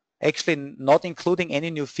software, actually not including any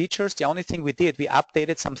new features. The only thing we did, we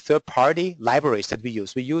updated some third-party libraries that we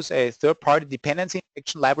use. We use a third-party dependency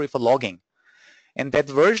injection library for logging. And that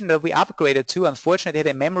version that we upgraded to, unfortunately, had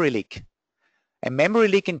a memory leak. A memory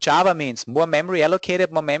leak in Java means more memory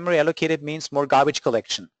allocated. More memory allocated means more garbage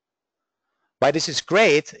collection. Why this is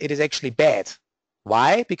great, it is actually bad.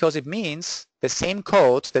 Why? Because it means the same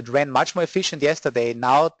code that ran much more efficient yesterday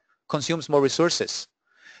now consumes more resources.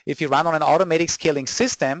 If you run on an automatic scaling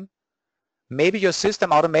system, maybe your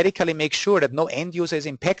system automatically makes sure that no end user is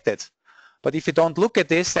impacted. But if you don't look at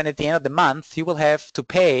this, then at the end of the month, you will have to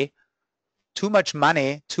pay too much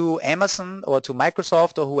money to Amazon or to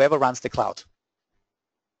Microsoft or whoever runs the cloud.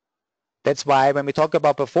 That's why when we talk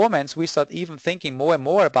about performance, we start even thinking more and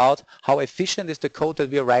more about how efficient is the code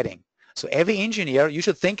that we are writing. So every engineer, you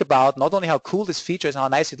should think about not only how cool this feature is and how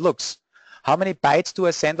nice it looks, how many bytes do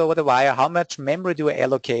I send over the wire, how much memory do I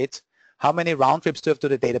allocate, how many round trips do I have to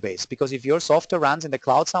the database. Because if your software runs in the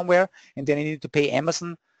cloud somewhere and then you need to pay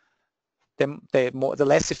Amazon, the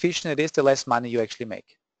less efficient it is, the less money you actually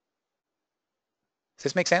make. Does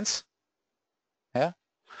this make sense? Yeah.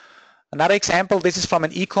 Another example, this is from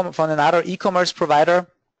another e-commerce provider.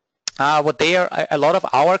 What they are, a lot of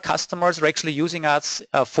our customers are actually using us,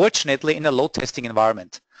 fortunately, in a load testing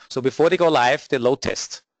environment. So before they go live, they load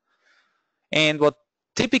test. And what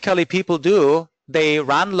typically people do, they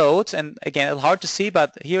run loads, and again, it's hard to see,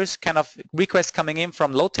 but here's kind of requests coming in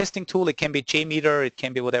from load testing tool. It can be JMeter, it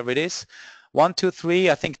can be whatever it is. 1, 2, 3,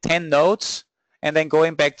 I think 10 nodes, and then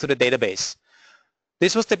going back to the database.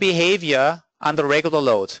 This was the behavior under regular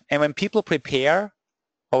load. And when people prepare,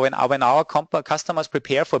 or when our customers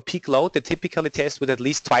prepare for peak load, they typically test with at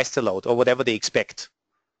least twice the load, or whatever they expect.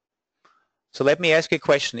 So let me ask you a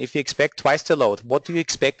question. If you expect twice the load, what do you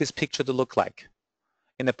expect this picture to look like?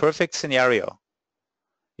 In a perfect scenario,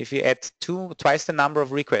 if you add twice the number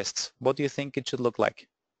of requests, what do you think it should look like?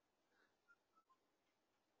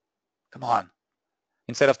 Come on.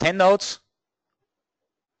 Instead of 10 nodes,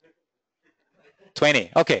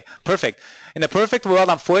 20. Okay, perfect. In a perfect world,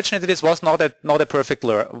 unfortunately, this was not a perfect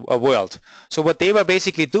world. So what they were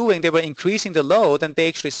basically doing, they were increasing the load, and they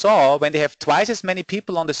actually saw when they have twice as many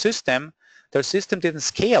people on the system, their system didn't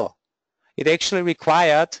scale. It actually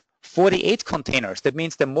required 48 containers. That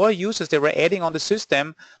means the more users they were adding on the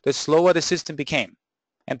system, the slower the system became.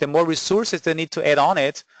 And the more resources they need to add on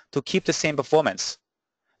it to keep the same performance.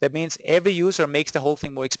 That means every user makes the whole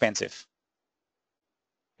thing more expensive.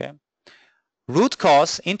 Okay. Root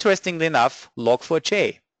cause, interestingly enough,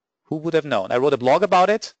 Log4j. Who would have known? I wrote a blog about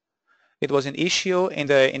it. It was an issue in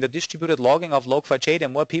the distributed logging of Log4j. The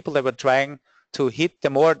more people that were trying to hit, the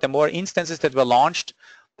more instances that were launched,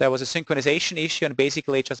 there was a synchronization issue, and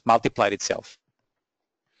basically it just multiplied itself.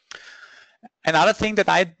 Another thing that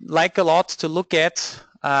I like a lot to look at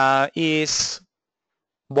is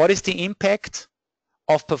what is the impact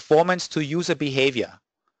of performance to user behavior.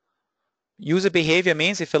 User behavior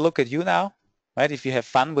means, if I look at you now, right, if you have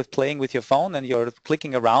fun with playing with your phone and you're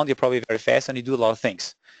clicking around, you're probably very fast and you do a lot of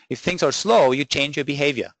things. If things are slow, you change your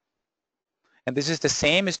behavior. And this is the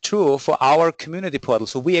same is true for our community portal.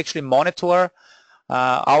 So we actually monitor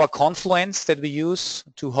our Confluence that we use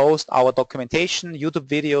to host our documentation, YouTube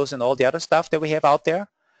videos, and all the other stuff that we have out there.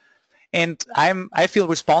 And I feel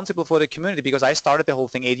responsible for the community because I started the whole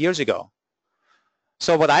thing 8 years ago.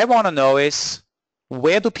 So what I want to know is,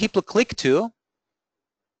 where do people click to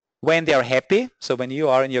when they are happy? So when you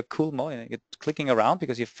are in your cool mode, you're clicking around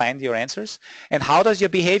because you find your answers. And how does your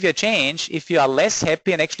behavior change if you are less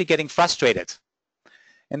happy and actually getting frustrated?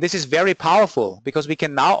 And this is very powerful because we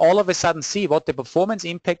can now all of a sudden see what the performance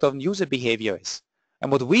impact of user behavior is.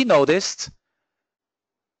 And what we noticed,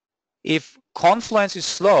 if Confluence is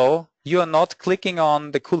slow, you are not clicking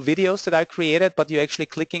on the cool videos that I created, but you're actually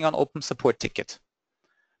clicking on open support ticket.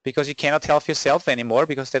 Because you cannot help yourself anymore,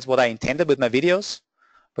 because that's what I intended with my videos,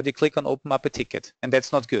 but you click on open up a ticket, and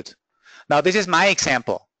that's not good. Now this is my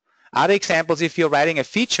example. Other examples, if you're writing a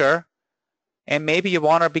feature and maybe you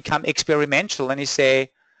want to become experimental and you say,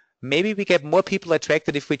 maybe we get more people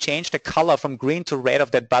attracted if we change the color from green to red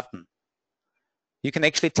of that button. You can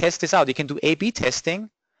actually test this out. You can do A/B testing,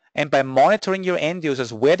 and by monitoring your end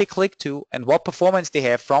users where they click to and what performance they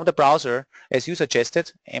have from the browser, as you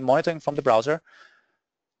suggested, and monitoring from the browser,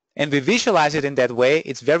 and we visualize it in that way,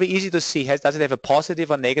 it's very easy to see, does it have a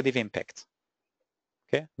positive or negative impact.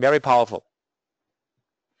 Okay, very powerful.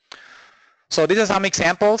 So these are some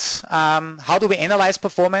examples. How do we analyze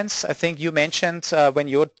performance? I think you mentioned when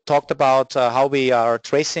you talked about how we are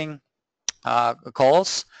tracing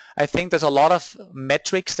calls. I think there's a lot of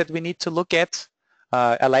metrics that we need to look at.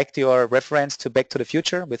 I liked your reference to Back to the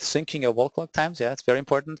Future with syncing your wall clock times. Yeah, it's very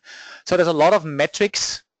important. So there's a lot of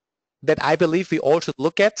metrics that I believe we all should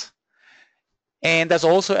look at. And there's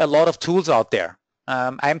also a lot of tools out there.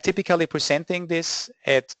 I'm typically presenting this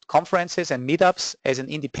at conferences and meetups as an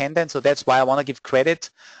independent, so that's why I want to give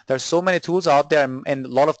credit. There's so many tools out there, and a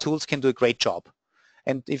lot of tools can do a great job.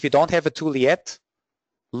 And if you don't have a tool yet,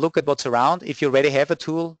 look at what's around. If you already have a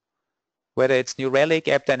tool, whether it's New Relic,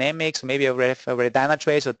 App Dynamics, maybe already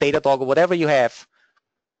Dynatrace or Datadog or whatever you have,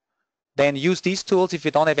 then use these tools. If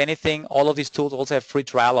you don't have anything, all of these tools also have free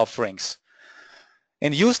trial offerings.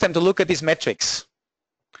 And use them to look at these metrics.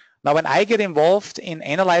 Now, when I get involved in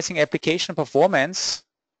analyzing application performance,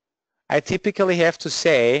 I typically have to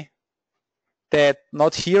say that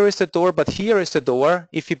not here is the door, but here is the door,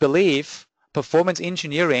 if you believe performance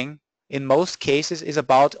engineering in most cases is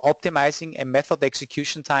about optimizing a method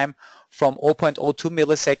execution time from 0.02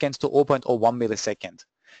 milliseconds to 0.01 millisecond.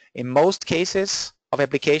 In most cases of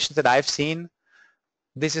applications that I've seen,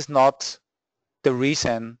 this is not the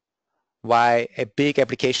reason why a big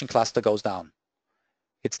application cluster goes down.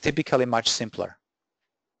 It's typically much simpler.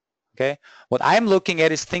 Okay, what I'm looking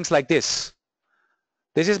at is things like this.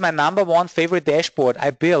 This is my #1 favorite dashboard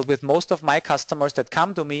I build with most of my customers that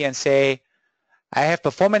come to me and say, I have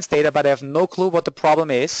performance data, but I have no clue what the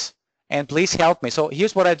problem is, and please help me. So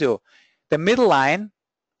here's what I do. The middle line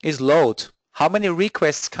is load. How many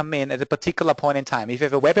requests come in at a particular point in time? If you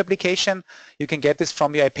have a web application, you can get this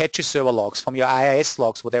from your Apache server logs, from your IIS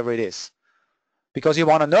logs, whatever it is. Because you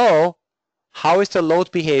want to know how is the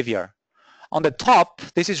load behavior. On the top,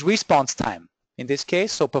 this is response time in this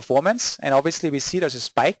case, so performance, and obviously we see there's a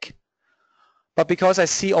spike. But because I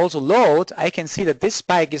see also load, I can see that this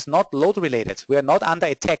spike is not load related. We are not under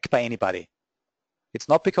attack by anybody. It's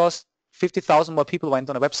not because 50,000 more people went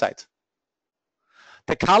on a website.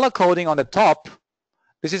 The color coding on the top,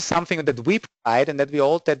 this is something that we provide and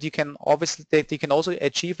that you can also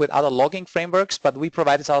achieve with other logging frameworks, but we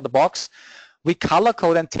provide this out of the box. We color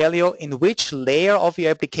code and tell you in which layer of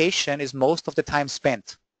your application is most of the time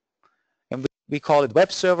spent. And we call it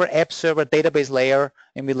web server, app server, database layer,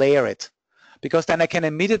 and we layer it. Because then I can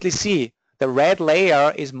immediately see the red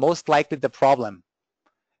layer is most likely the problem.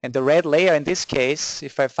 And the red layer in this case,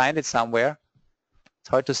 if I find it somewhere, it's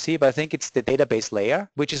hard to see, but I think it's the database layer,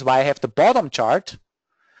 which is why I have the bottom chart.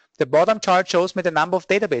 The bottom chart shows me the number of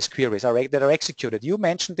database queries that are executed. You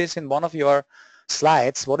mentioned this in one of your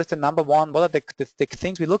slides. What is the #1? What are the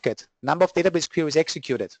things we look at? Number of database queries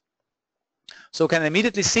executed. So can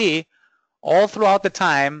immediately see all throughout the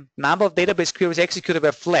time, number of database queries executed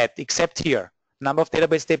were flat, except here. Number of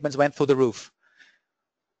database statements went through the roof.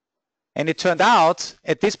 And it turned out,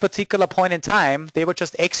 at this particular point in time, they were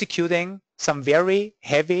just executing some very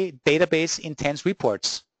heavy database intense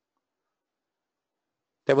reports.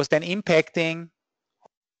 That was then impacting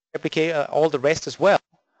all the rest as well.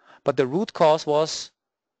 But the root cause was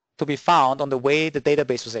to be found on the way the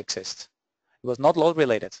database was accessed. It was not load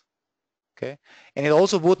related. Okay? And it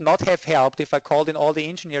also would not have helped if I called in all the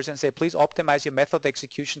engineers and said, please optimize your method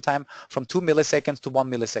execution time from 2 milliseconds to 1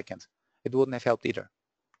 millisecond. It wouldn't have helped either.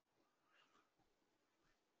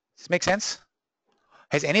 Does this make sense?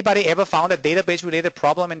 Has anybody ever found a database related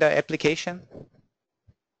problem in the application?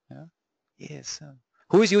 Yeah. Yes.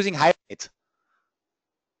 Who is using Hibernate?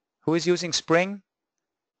 Who is using Spring?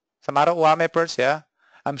 Some other OR mappers, yeah.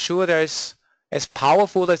 I'm sure there's, as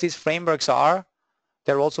powerful as these frameworks are,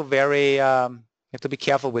 they're also very, you have to be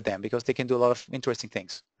careful with them because they can do a lot of interesting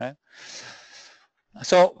things, right?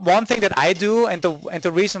 So one thing that I do, and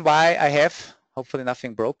the reason why I have, hopefully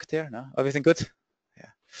nothing broke there, no? Everything good?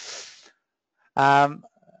 Yeah.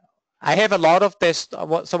 I have a lot of this,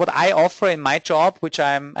 so what I offer in my job, which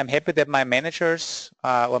I'm happy that my managers,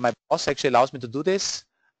 or my boss actually allows me to do this,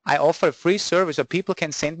 I offer a free service where people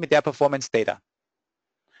can send me their performance data.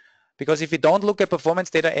 Because if you don't look at performance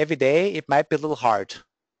data every day, it might be a little hard.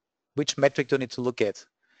 Which metric do you need to look at?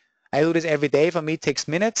 I do this every day. For me, it takes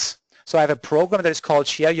minutes. So I have a program that is called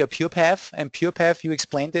Share Your PurePath, and PurePath, you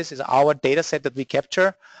explained this, is our data set that we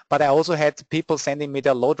capture, but I also had people sending me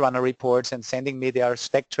their load runner reports and sending me their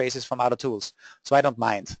stack traces from other tools, so I don't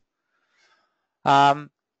mind.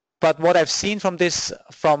 But what I've seen from this,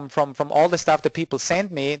 from all the stuff that people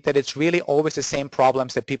send me, that it's really always the same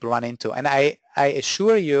problems that people run into. And I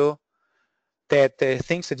assure you that the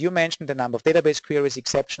things that you mentioned, the number of database queries,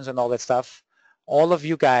 exceptions, and all that stuff, all of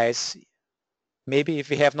you guys, maybe if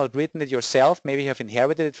you have not written it yourself, maybe you have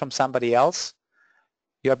inherited it from somebody else,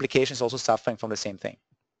 your application is also suffering from the same thing.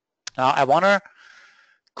 Now, I want to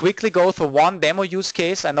quickly go through one demo use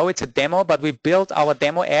case. I know it's a demo, but we built our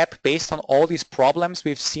demo app based on all these problems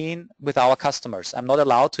we've seen with our customers. I'm not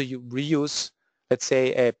allowed to reuse, let's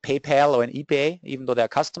say, a PayPal or an eBay, even though they're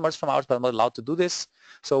customers from ours, but I'm not allowed to do this.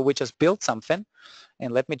 So we just built something,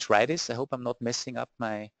 and let me try this. I hope I'm not messing up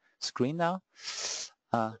my screen now.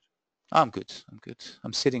 I'm good.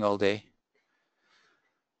 I'm sitting all day.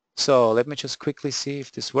 So let me just quickly see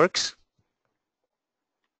if this works.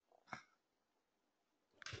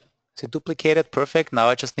 Is it duplicated? Perfect. Now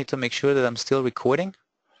I just need to make sure that I'm still recording,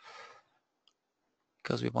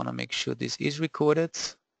 because we want to make sure this is recorded.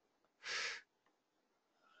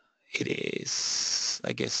 It is.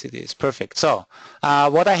 I guess it is. Perfect. So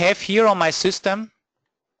what I have here on my system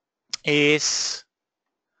is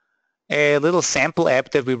a little sample app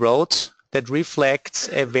that we wrote that reflects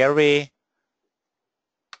a very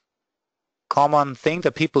common thing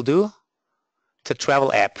that people do. It's a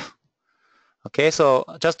travel app. Okay, so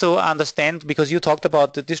just to understand, because you talked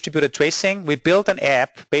about the distributed tracing, we built an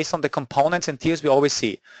app based on the components and tiers we always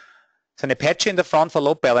see. It's an Apache in the front for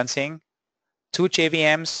load balancing, 2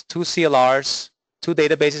 JVMs, 2 CLRs, 2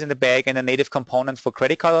 databases in the back, and a native component for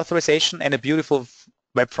credit card authorization, and a beautiful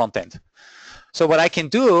web front end. So what I can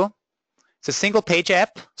do, it's a single page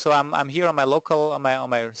app. So I'm here on my local, on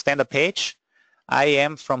my standard page. I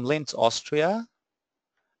am from Linz, Austria.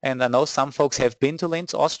 And I know some folks have been to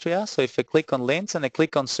Linz, Austria. So if I click on Linz and I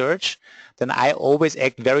click on search, then I always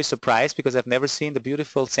act very surprised because I've never seen the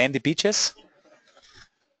beautiful sandy beaches.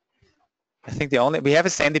 I think we have a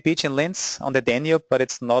sandy beach in Linz on the Danube, but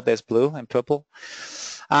it's not as blue and purple.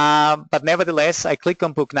 But nevertheless, I click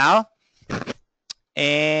on book now.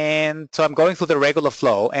 And so I'm going through the regular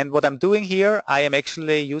flow. And what I'm doing here, I am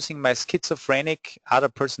actually using my schizophrenic other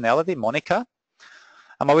personality, Monica.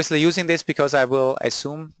 I'm obviously using this because I will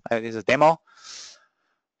assume it is a demo.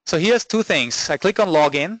 So here's 2 things. I click on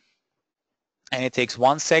login, and it takes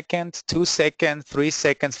 1 second, 2 seconds, 3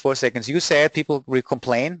 seconds, 4 seconds. You said people will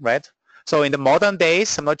complain, right? So in the modern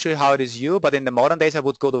days, I'm not sure how it is you, but in the modern days, I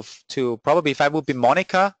would go to probably, if I would be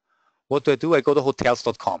Monica, what do? I go to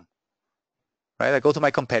hotels.com, right? I go to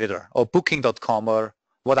my competitor, or booking.com, or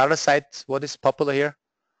what other site, what is popular here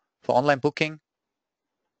for online booking?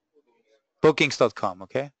 Bookings.com,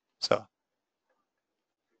 okay? So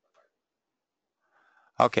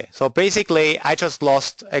basically, I just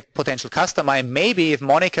lost a potential customer, and maybe if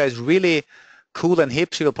Monica is really cool and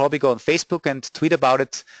hip, she will probably go on Facebook and tweet about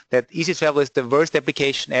it, that Easy Travel is the worst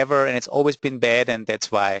application ever, and it's always been bad, and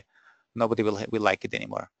that's why nobody will like it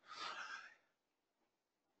anymore.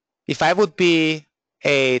 If I would be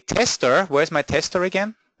a tester, where's my tester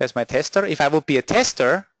again? There's my tester. If I would be a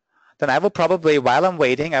tester, then I would probably, while I'm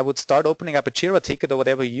waiting, I would start opening up a Jira ticket or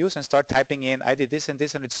whatever you use and start typing in, I did this and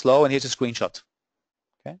this and it's slow, and here's a screenshot.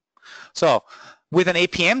 Okay. So with an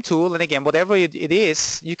APM tool, and again, whatever it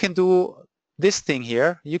is, you can do this thing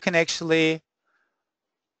here. You can actually,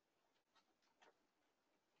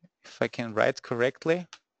 if I can write correctly,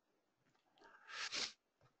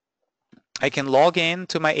 I can log in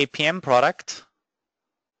to my APM product.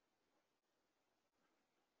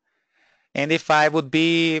 And if I would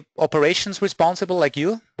be operations responsible like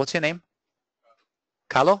you, what's your name?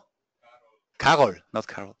 Carlo? Carol, not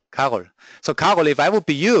Carol. Carol. So Carol, if I would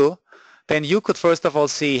be you, then you could first of all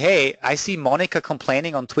see, hey, I see Monica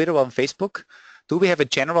complaining on Twitter or on Facebook. Do we have a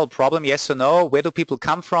general problem, yes or no? Where do people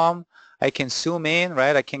come from? I can zoom in,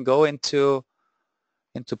 right? I can go into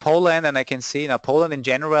Poland, and I can see, now Poland in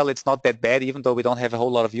general, it's not that bad, even though we don't have a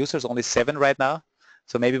whole lot of users, only 7 right now.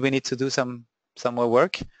 So maybe we need to do some more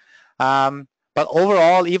work. But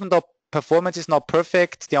overall, even though performance is not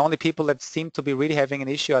perfect, the only people that seem to be really having an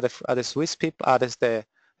issue are the Swiss people.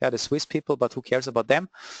 The Swiss people, but who cares about them?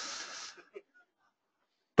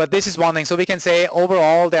 But this is one thing. So we can say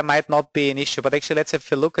overall there might not be an issue. But actually, let's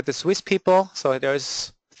have a look at the Swiss people. So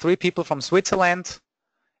there's 3 people from Switzerland,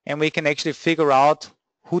 and we can actually figure out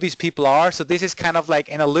who these people are. So this is kind of like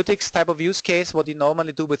analytics type of use case, what you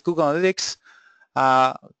normally do with Google Analytics.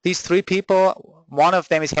 These 3 people, one of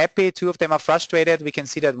them is happy, 2 of them are frustrated. We can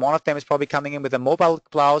see that one of them is probably coming in with a mobile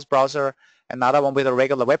browser, another one with a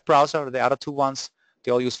regular web browser. The other 2 ones,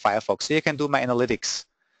 they all use Firefox. So you can do my analytics.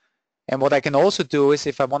 And what I can also do is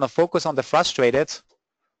if I want to focus on the frustrated,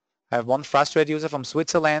 I have one frustrated user from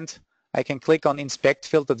Switzerland, I can click on Inspect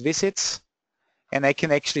Filtered Visits, and I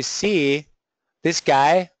can actually see this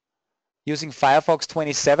guy using Firefox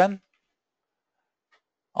 27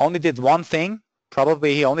 only did one thing.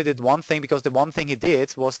 Probably he only did one thing because the one thing he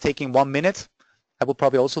did was taking 1 minute. I would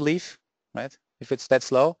probably also leave, right, if it's that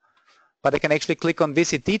slow. But I can actually click on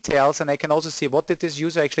Visit Details, and I can also see what did this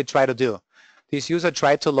user actually try to do. This user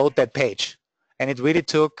tried to load that page, and it really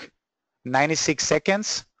took 96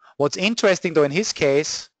 seconds. What's interesting though in his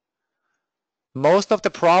case, most of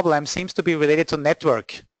the problem seems to be related to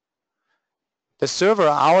network. The server,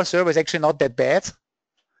 our server, is actually not that bad.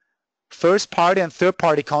 First party and third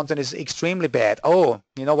party content is extremely bad. Oh,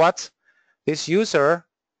 you know what? This user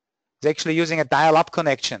is actually using a dial-up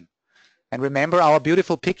connection. And remember, our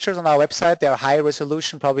beautiful pictures on our website, they are high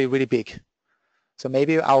resolution, probably really big. So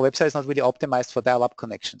maybe our website is not really optimized for dial-up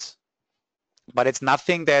connections. But it's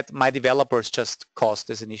nothing that my developers just caused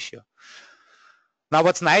as an issue. Now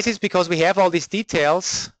what's nice is because we have all these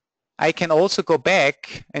details, I can also go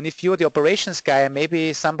back, and if you're the operations guy and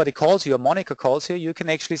maybe somebody calls you or Monica calls you, you can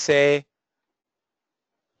actually say,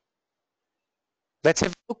 let's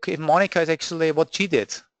have a look if Monica is actually what she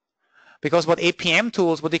did. Because what APM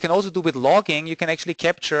tools, what you can also do with logging, you can actually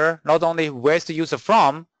capture not only where's the user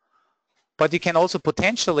from, but you can also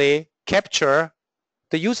potentially capture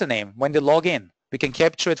the username when they log in. We can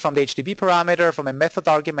capture it from the HTTP parameter, from a method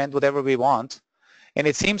argument, whatever we want. And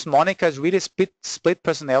it seems Monica is really split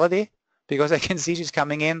personality because I can see she's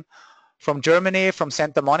coming in from Germany, from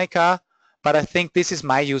Santa Monica, but I think this is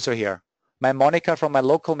my user here. My Monica from my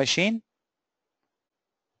local machine.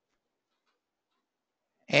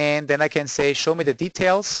 And then I can say, show me the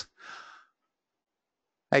details.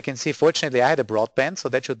 I can see, fortunately, I had a broadband, so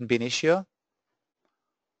that shouldn't be an issue.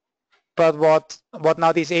 But what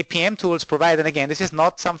now these APM tools provide, and again, this is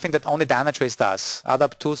not something that only Dynatrace does. Other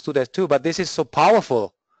tools do that too, but this is so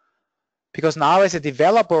powerful because now as a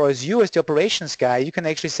developer or as you as the operations guy, you can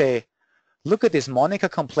actually say, look at this, Monica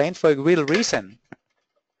complained for a real reason.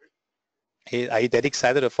 Hey, are you that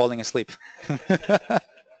excited or falling asleep?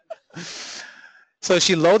 So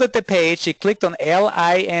she loaded the page, she clicked on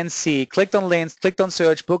LINC, clicked on links, clicked on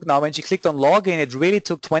search book. Now when she clicked on login, it really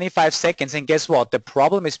took 25 seconds. And guess what? The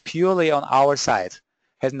problem is purely on our side.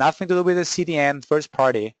 Has nothing to do with the CDN first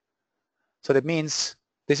party. So that means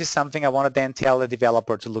this is something I want to then tell the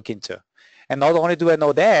developer to look into. And not only do I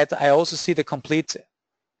know that, I also see the complete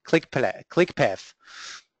click path.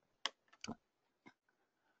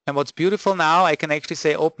 And what's beautiful now, I can actually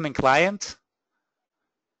say open in client.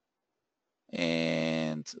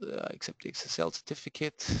 And accept the SSL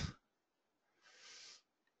certificate.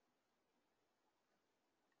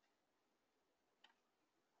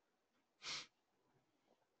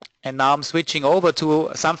 And now I'm switching over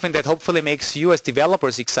to something that hopefully makes you as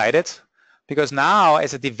developers excited, because now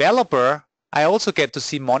as a developer, I also get to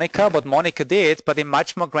see Monica, what Monica did, but in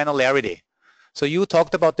much more granularity. So you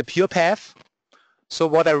talked about the pure path. So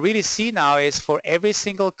what I really see now is for every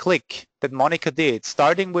single click that Monica did,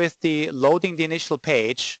 starting with the loading the initial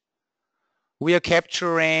page, we are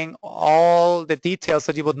capturing all the details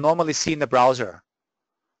that you would normally see in the browser.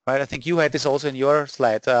 Right? I think you had this also in your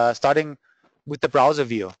slide, starting with the browser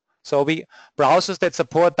view. So browsers that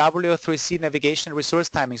support W3C navigation resource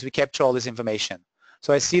timings, we capture all this information.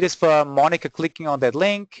 So I see this for Monica clicking on that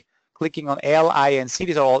link, clicking on LINC,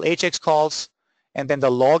 these are all AJAX calls, and then the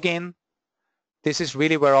login. This is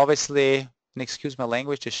really where obviously, and excuse my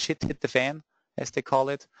language, the shit hit the fan, as they call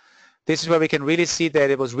it. This is where we can really see that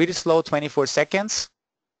it was really slow, 24 seconds.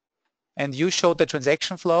 And you showed the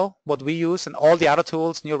transaction flow, what we use, and all the other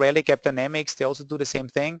tools, New Relic, AppDynamics, they also do the same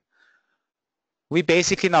thing. We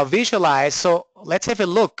basically now visualize, so let's have a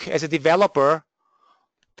look as a developer,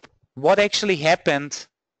 what actually happened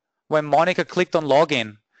when Monica clicked on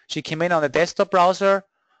login. She came in on a desktop browser,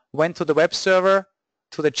 went to the web server,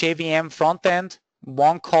 to the JVM front end,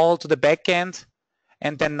 one call to the back end,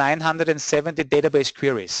 and then 970 database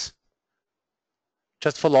queries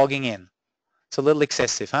just for logging in. It's a little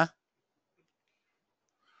excessive, huh?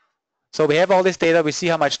 So we have all this data, we see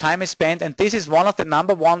how much time is spent, and this is one of the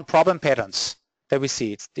 #1 problem patterns that we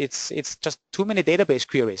see. It's just too many database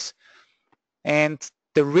queries. And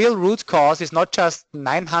the real root cause is not just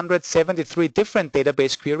 973 different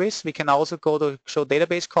database queries. We can also go to show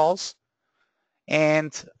database calls.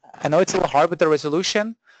 And I know it's a little hard with the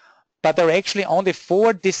resolution, but there are actually only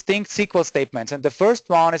 4 distinct SQL statements. And the first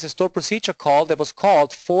one is a store procedure call that was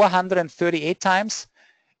called 438 times,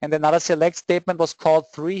 and another select statement was called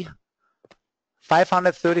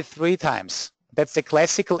 533 times. That's the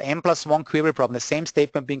classical n+1 query problem, the same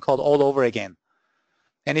statement being called all over again.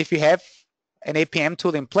 And if you have an APM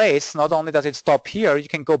tool in place, not only does it stop here, you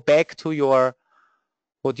can go back to your,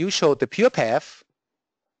 what you showed, the pure path,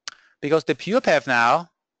 because the pure path now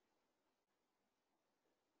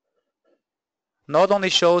not only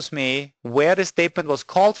shows me where the statement was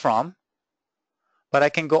called from, but I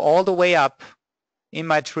can go all the way up in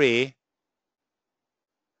my tree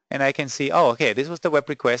and I can see, oh, okay, this was the web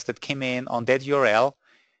request that came in on that URL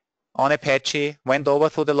on Apache, went over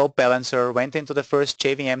through the load balancer, went into the first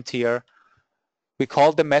JVM tier. We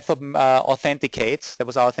called the method authenticate, that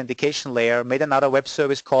was our authentication layer, made another web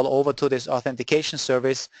service call over to this authentication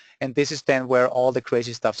service, and this is then where all the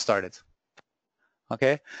crazy stuff started.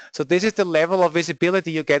 Okay, so this is the level of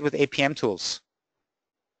visibility you get with APM tools.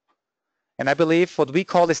 And I believe what we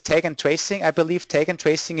call is tag and tracing, I believe tag and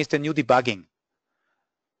tracing is the new debugging.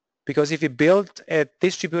 Because if you build a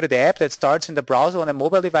distributed app that starts in the browser on a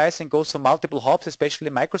mobile device and goes through multiple hops,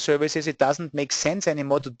 especially microservices, it doesn't make sense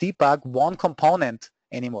anymore to debug one component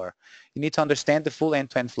anymore. You need to understand the full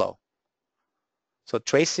end-to-end flow. So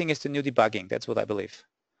tracing is the new debugging, that's what I believe.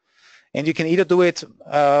 And you can either do it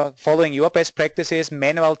following your best practices,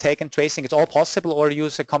 manual tag and tracing, it's all possible, or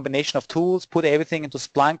use a combination of tools, put everything into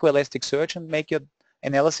Splunk or Elasticsearch and make your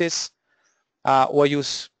analysis, or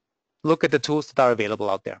look at the tools that are available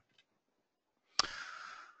out there.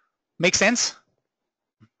 Make sense?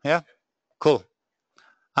 Yeah, cool.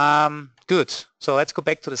 Good. So let's go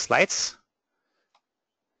back to the slides.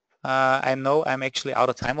 I know I'm actually out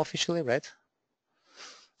of time officially, right?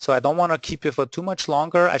 So I don't want to keep you for too much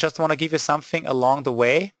longer. I just want to give you something along the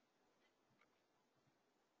way.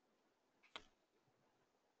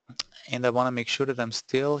 And I want to make sure that I'm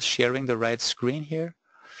still sharing the right screen here.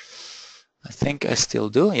 I think I still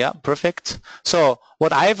do. Yeah, perfect. So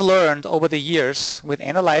what I've learned over the years with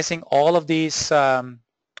analyzing all of this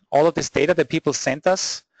data that people sent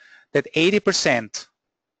us, that 80%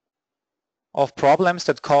 of problems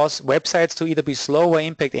that cause websites to either be slow or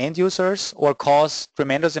impact end users or cause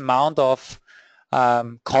tremendous amount of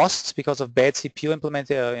costs because of bad CPU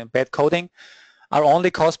implementation and bad coding are only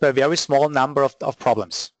caused by a very small number of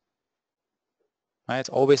problems. Right? It's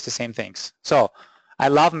always the same things. So I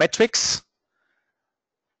love metrics.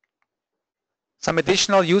 Some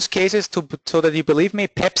additional use cases so that you believe me,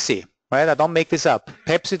 Pepsi, right? I don't make this up.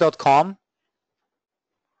 Pepsi.com.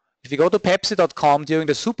 If you go to Pepsi.com during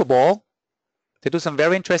the Super Bowl, they do some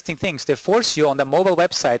very interesting things. They force you on the mobile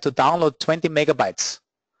website to download 20 megabytes,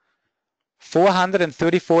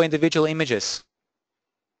 434 individual images,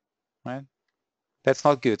 right? That's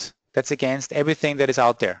not good. That's against everything that is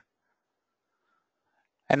out there.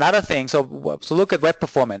 Another thing, so look at web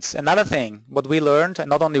performance. Another thing, what we learned, and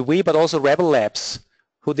not only we, but also Rebel Labs,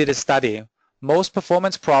 who did a study, most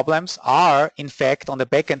performance problems are, in fact, on the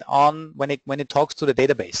back end when it talks to the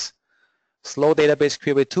database. Slow database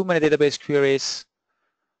query, too many database queries.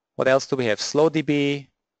 What else do we have? Slow DB.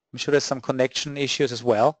 I'm sure there's some connection issues as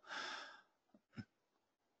well.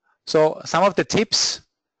 So some of the tips,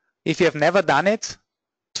 if you have never done it,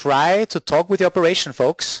 try to talk with the operation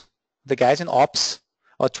folks, the guys in ops,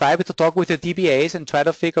 or try to talk with the DBAs and try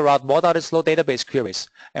to figure out what are the slow database queries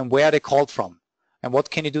and where are they called from and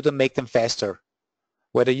what can you do to make them faster.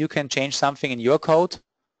 Whether you can change something in your code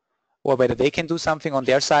or whether they can do something on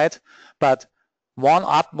their side. But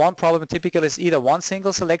one problem typically is either one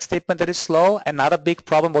single select statement that is slow, another big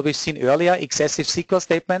problem what we've seen earlier, excessive SQL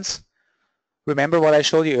statements. Remember what I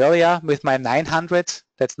showed you earlier with my 900,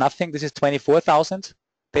 that's nothing, this is 24,000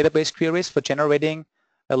 database queries for generating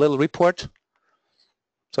a little report.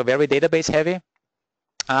 So very database heavy.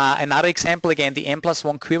 Another example, again, the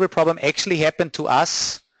n+1 query problem actually happened to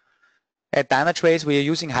us at Dynatrace. We are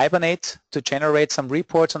using Hibernate to generate some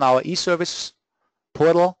reports on our e-service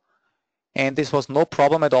portal. And this was no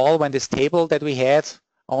problem at all when this table that we had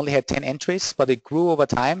only had 10 entries, but it grew over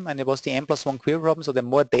time and it was the n+1 query problem. So the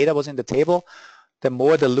more data was in the table, the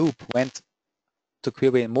more the loop went to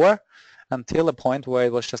query more until a point where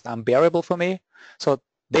it was just unbearable for me. So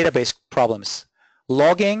database problems.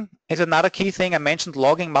 Logging is another key thing. I mentioned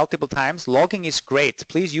logging multiple times. Logging is great.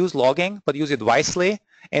 Please use logging, but use it wisely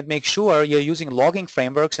and make sure you're using logging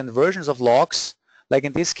frameworks and versions of logs, like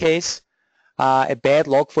in this case, a bad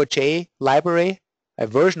log4j library, a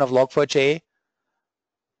version of log4j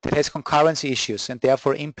that has concurrency issues and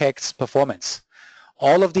therefore impacts performance.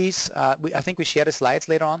 All of these, I think we share the slides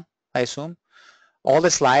later on, I assume. All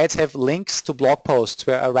the slides have links to blog posts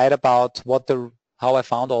where I write about how I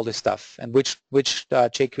found all this stuff and which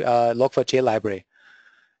Log4j library.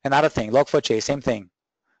 Another thing, Log4j, same thing.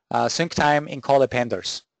 Sync time in call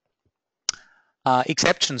appenders.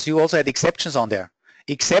 Exceptions, you also had exceptions on there.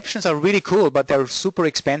 Exceptions are really cool, but they're super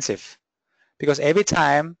expensive because every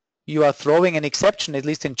time you are throwing an exception, at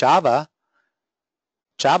least in Java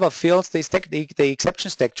fills the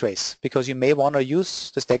exception stack trace because you may want to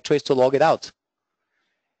use the stack trace to log it out.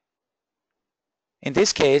 In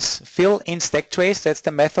this case, fill in stack trace, that's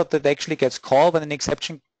the method that actually gets called when an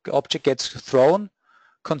exception object gets thrown,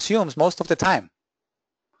 consumes most of the time.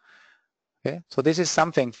 Okay, so this is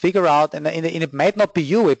something, figure out, and it might not be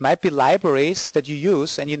you, it might be libraries that you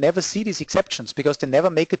use and you never see these exceptions because they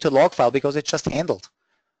never make it to log file because it's just handled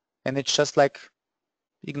and it's just like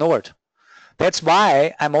ignored. That's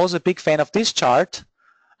why I'm also a big fan of this chart.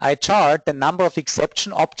 I chart the number of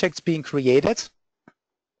exception objects being created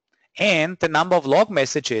and the number of log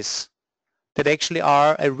messages that actually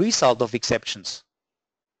are a result of exceptions.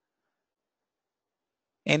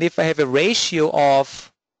 And if I have a ratio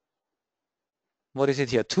of, what is it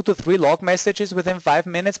here, 2 to 3 log messages within 5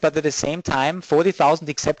 minutes, but at the same time 40,000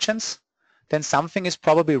 exceptions, then something is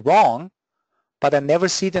probably wrong, but I never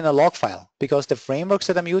see it in a log file because the frameworks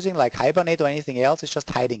that I'm using, like Hibernate or anything else, is just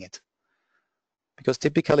hiding it. Because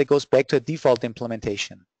typically it goes back to a default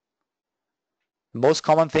implementation. The most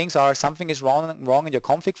common things are something is wrong in your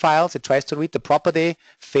config files, it tries to read the property,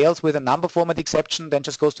 fails with a number format exception, then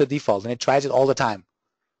just goes to a default, and it tries it all the time.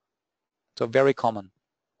 So very common.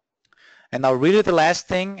 And now really the last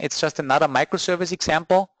thing, it's just another microservice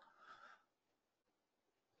example.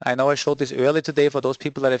 I know I showed this early today for those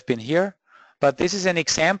people that have been here, but this is an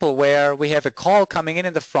example where we have a call coming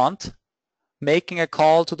in the front, making a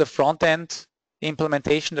call to the front end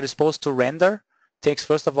implementation that is supposed to render. Takes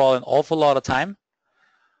first of all an awful lot of time.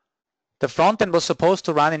 The front end was supposed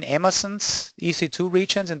to run in Amazon's EC2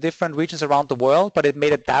 regions in different regions around the world, but it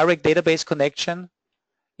made a direct database connection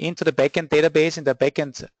into the backend database in the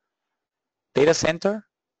backend data center.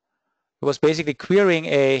 It was basically querying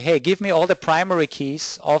hey, give me all the primary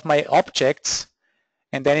keys of my objects,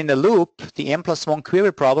 and then in the loop, the n+1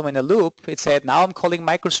 query problem in a loop, it said, now I'm calling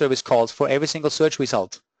microservice calls for every single search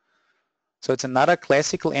result. So it's another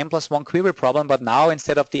classical n+1 query problem, but now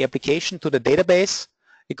instead of the application to the database,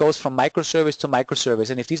 it goes from microservice to microservice.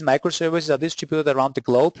 And if these microservices are distributed around the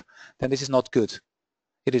globe, then this is not good.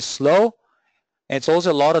 It is slow, and it's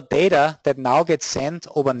also a lot of data that now gets sent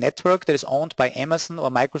over network that is owned by Amazon or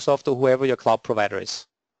Microsoft or whoever your cloud provider is.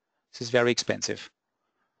 This is very expensive.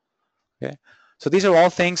 Okay. So these are all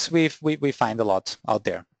things we find a lot out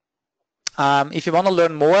there. If you want to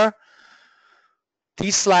learn more,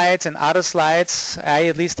 these slides and other slides I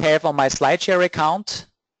at least have on my SlideShare account.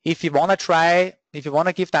 If you want to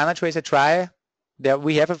give Dynatrace a try, there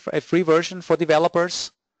we have a free version for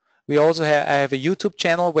developers. We also I have a YouTube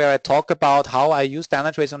channel where I talk about how I use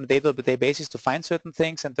Dynatrace on a day-to-day basis to find certain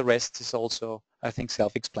things, and the rest is also, I think,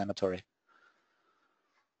 self-explanatory.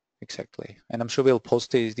 Exactly. And I'm sure we'll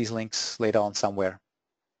post these links later on somewhere.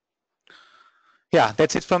 Yeah,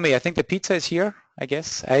 that's it from me. I think the pizza is here, I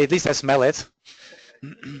guess. At least I smell it.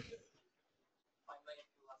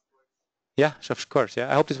 Yeah, of course.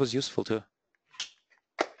 Yeah, I hope this was useful too.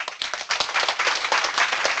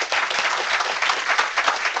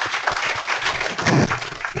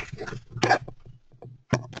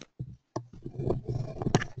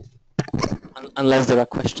 Unless there are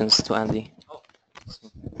questions to Andy.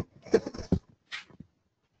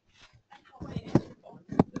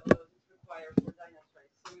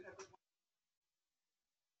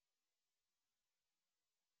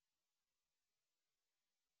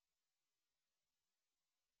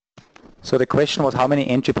 So the question was how many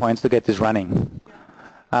entry points to get this running.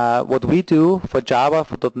 What we do for Java,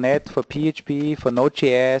 for .NET, for PHP, for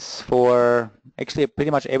Node.js, for actually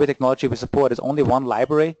pretty much every technology we support is only one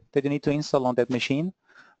library that you need to install on that machine.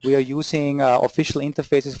 We are using official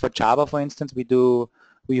interfaces for Java, for instance.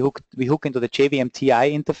 We hook into the JVM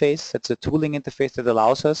TI interface. That's a tooling interface that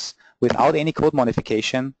allows us, without any code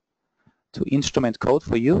modification, to instrument code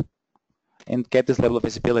for you and get this level of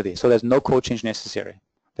visibility. So there's no code change necessary.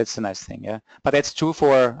 That's the nice thing, yeah. But that's true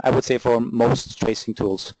for, I would say, for most tracing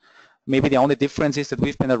tools. Maybe the only difference is that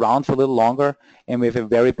we've been around for a little longer and we have a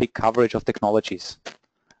very big coverage of technologies.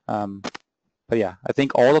 But yeah, I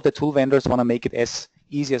think all of the tool vendors want to make it as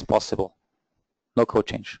easy as possible. No code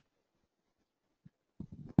change.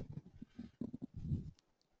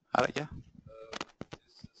 Yeah.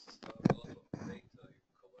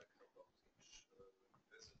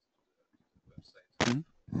 Mm-hmm.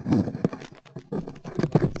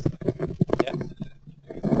 Yeah.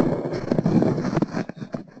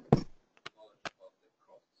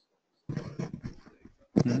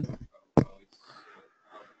 Hmm.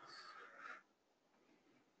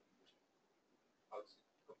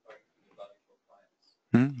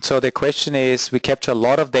 So the question is, we capture a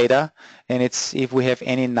lot of data, and it's if we have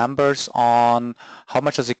any numbers on how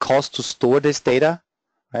much does it cost to store this data,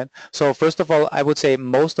 right? So first of all, I would say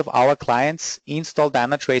most of our clients install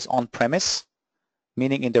Dynatrace on-premise,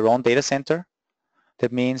 meaning in their own data center.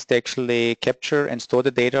 That means they actually capture and store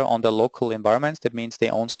the data on the local environments. That means they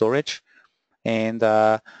own storage. And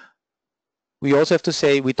we also have to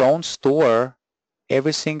say we don't store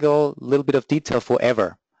every single little bit of detail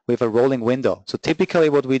forever. We have a rolling window. So typically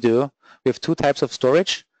what we do, we have two types of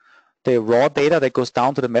storage. The raw data that goes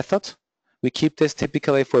down to the method. We keep this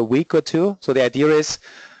typically for a week or two. So the idea is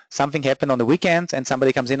something happened on the weekend and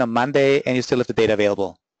somebody comes in on Monday and you still have the data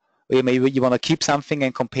available. Or maybe you want to keep something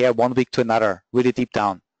and compare 1 week to another, really deep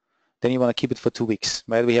down. Then you want to keep it for 2 weeks,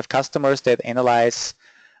 right? We have customers that analyze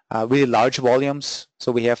really large volumes.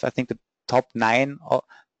 So we have, I think, the top 9 or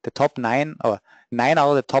 9 out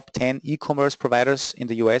of the top 10 e-commerce providers in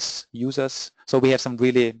the US use us. So we have some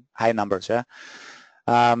really high numbers. Yeah.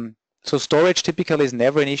 So storage typically is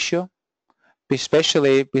never an issue,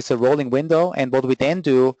 especially with a rolling window. And what we then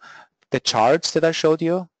do, the charts that I showed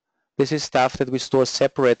you, this is stuff that we store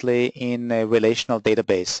separately in a relational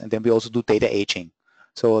database. And then we also do data aging.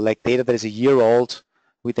 So like data that is a year old,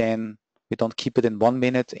 we don't keep it in 1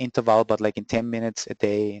 minute interval, but like in 10 minutes a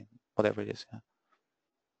day, whatever it is. Yeah.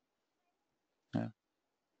 Yeah.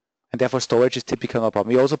 And therefore storage is typically no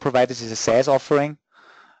problem. We also provide this as a SaaS offering,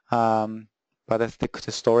 but I think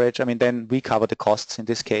the storage, I mean, then we cover the costs in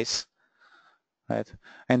this case, right?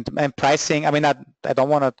 And pricing, I mean, I don't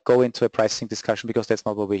want to go into a pricing discussion because that's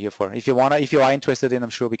not what we're here for. If you are interested in, I'm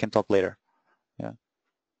sure we can talk later. Yeah.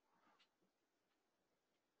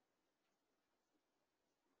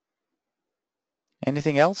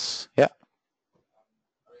 Anything else? Yeah.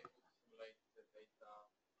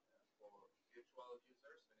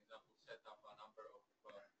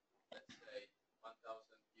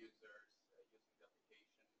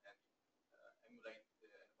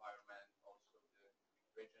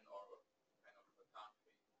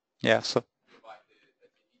 Yeah. So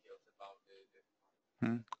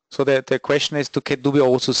the question is, do we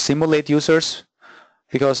also simulate users?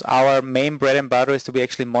 Because our main bread and butter is to be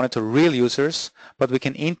actually monitor real users, but we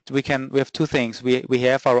have two things. We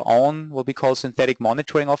have our own what we call synthetic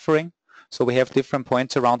monitoring offering. So we have different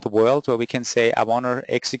points around the world where we can say, I want to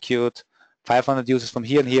execute 500 users from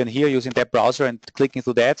here and here and here using that browser and clicking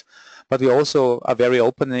through that. But we also are very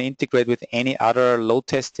open and integrate with any other load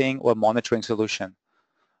testing or monitoring solution.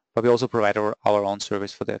 But we also provide our own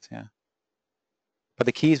service for that. Yeah. But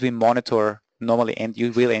the key is we monitor normally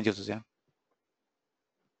real end users. Yeah.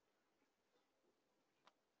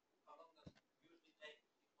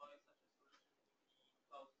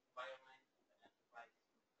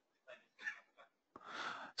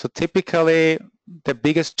 So typically, the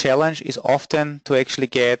biggest challenge is often to actually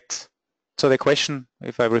get, so the question,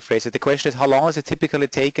 if I rephrase it, the question is how long does it typically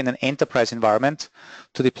take in an enterprise environment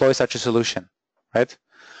to deploy such a solution, right?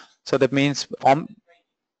 So that means,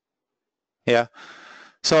 yeah.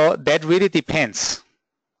 So that really depends.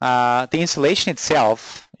 The installation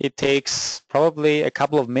itself, it takes probably a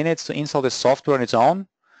couple of minutes to install the software on its own.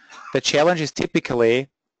 The challenge is typically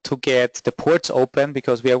to get the ports open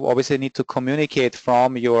because we obviously need to communicate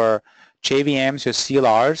from your JVMs, your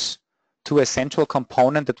CLRs, to a central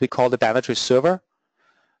component that we call the Dynatrace server.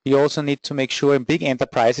 You also need to make sure in big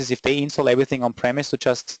enterprises, if they install everything on premise, to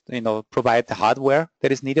just provide the hardware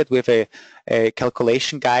that is needed with a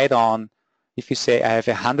calculation guide on. If you say I have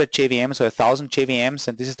 100 JVMs or 1,000 JVMs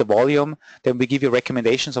and this is the volume, then we give you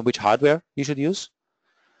recommendations on which hardware you should use.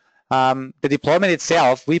 The deployment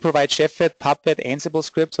itself, we provide Chef-It, Puppet, Ansible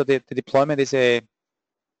script, so the deployment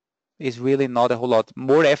is really not a whole lot.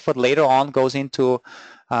 More effort later on goes into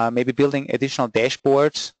maybe building additional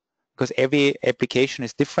dashboards because every application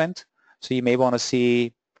is different. So you may want to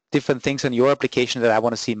see different things on your application that I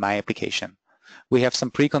want to see in my application. We have some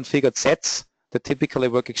pre-configured sets that typically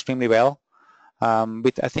work extremely well.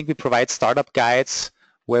 I think we provide startup guides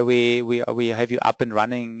where we have you up and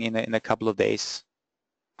running in a couple of days.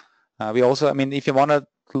 We also, I mean, if you want to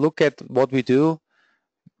look at what we do,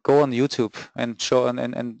 go on YouTube and show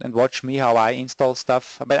and watch me how I install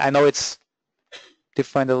stuff. But I know it's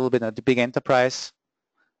different a little bit at the big enterprise,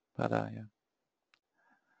 but yeah.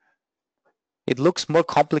 It looks more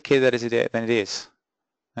complicated than it is.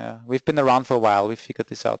 We've been around for a while. We figured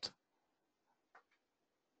this out.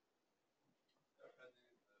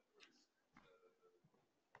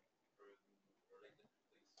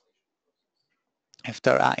 If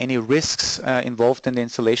there are any risks involved in the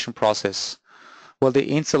installation process. Well, the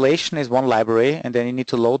installation is one library, and then you need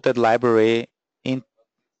to load that library in.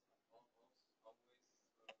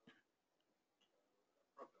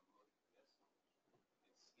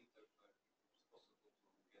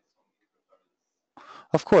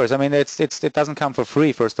 Of course, I mean it doesn't come for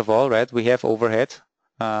free. First of all, right? We have overhead.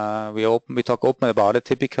 We talk open about it.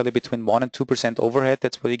 Typically between 1% and 2% overhead.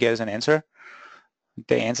 That's what you get as an answer.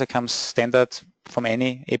 The answer comes standard from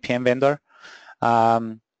any APM vendor.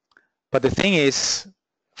 But the thing is,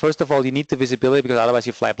 first of all, you need the visibility because otherwise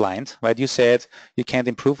you fly blind, right? You said you can't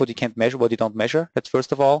improve what you can't measure, what you don't measure. That's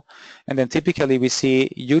first of all. And then typically we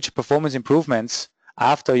see huge performance improvements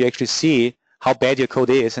after you actually see how bad your code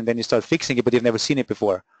is, and then you start fixing it, but you've never seen it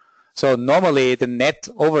before. So normally the net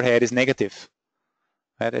overhead is negative,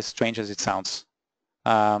 right? As strange as it sounds.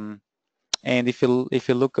 And if you go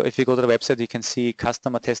to the website, you can see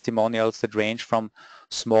customer testimonials that range from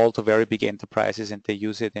small to very big enterprises, and they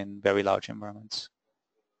use it in very large environments.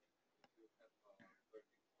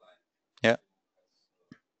 Yeah.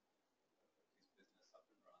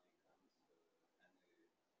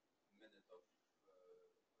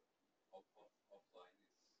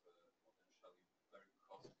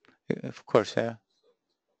 Of course, yeah.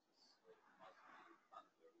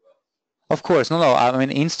 Of course, no. I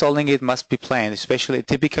mean, installing it must be planned. Especially,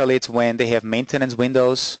 typically, it's when they have maintenance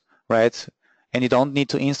windows, right? And you don't need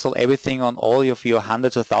to install everything on all of your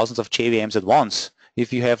hundreds or thousands of JVMs at once.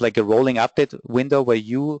 If you have like a rolling update window where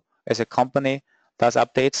you, as a company, does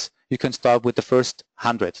updates, you can start with the first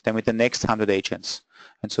 100, then with the next 100 agents,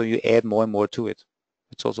 and so you add more and more to it.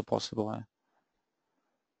 It's also possible. Huh?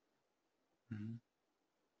 Mm-hmm.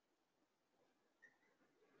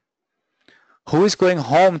 Who is going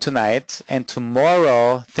home tonight and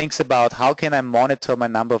tomorrow thinks about how can I monitor my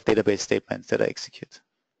number of database statements that I execute?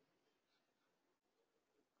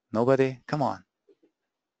 Nobody? Come on.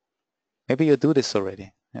 Maybe you do this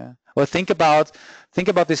already. Yeah. Well, think about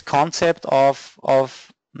this concept of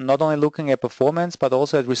not only looking at performance but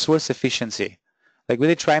also at resource efficiency. Like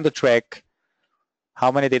really trying to track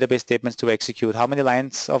how many database statements do I execute, how many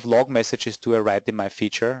lines of log messages do I write in my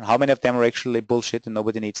feature, how many of them are actually bullshit and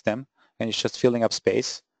nobody needs them, and it's just filling up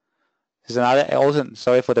space. There's another, also,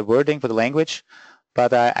 sorry for the wording, for the language,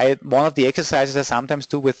 but one of the exercises I sometimes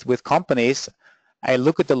do with companies, I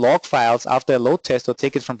look at the log files after a load test or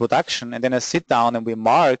take it from production, and then I sit down and we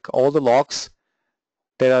mark all the logs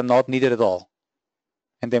that are not needed at all.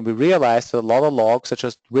 And then we realize that a lot of logs are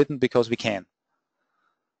just written because we can,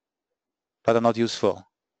 but are not useful.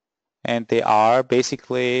 And they are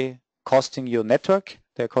basically costing you network,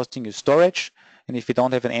 they're costing you storage, and if you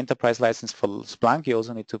don't have an enterprise license for Splunk, you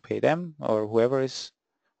also need to pay them or whoever is,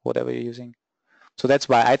 whatever you're using. So that's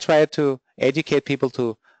why I try to educate people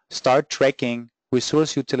to start tracking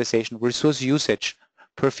resource utilization, resource usage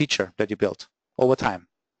per feature that you built over time.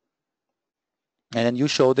 And then you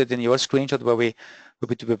showed it in your screenshot where we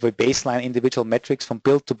baseline individual metrics from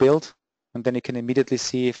build to build, and then you can immediately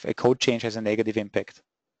see if a code change has a negative impact.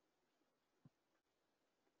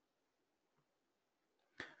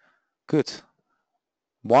 Good.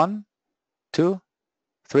 1, 2,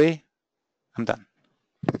 3, I'm done.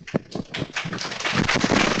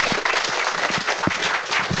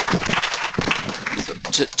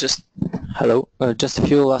 So just hello, just a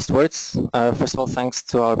few last words. First of all, thanks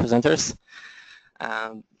to our presenters.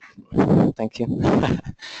 Thank you.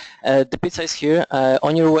 The pizza is here.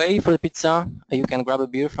 On your way for the pizza, you can grab a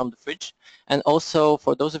beer from the fridge. And also,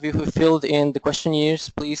 for those of you who filled in the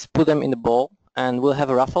questionnaires, please put them in the bowl, and we'll have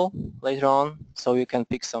a raffle later on, so you can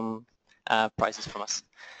pick some prizes from us.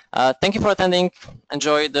 Thank you for attending.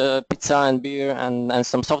 Enjoy the pizza and beer and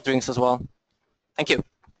some soft drinks as well. Thank you.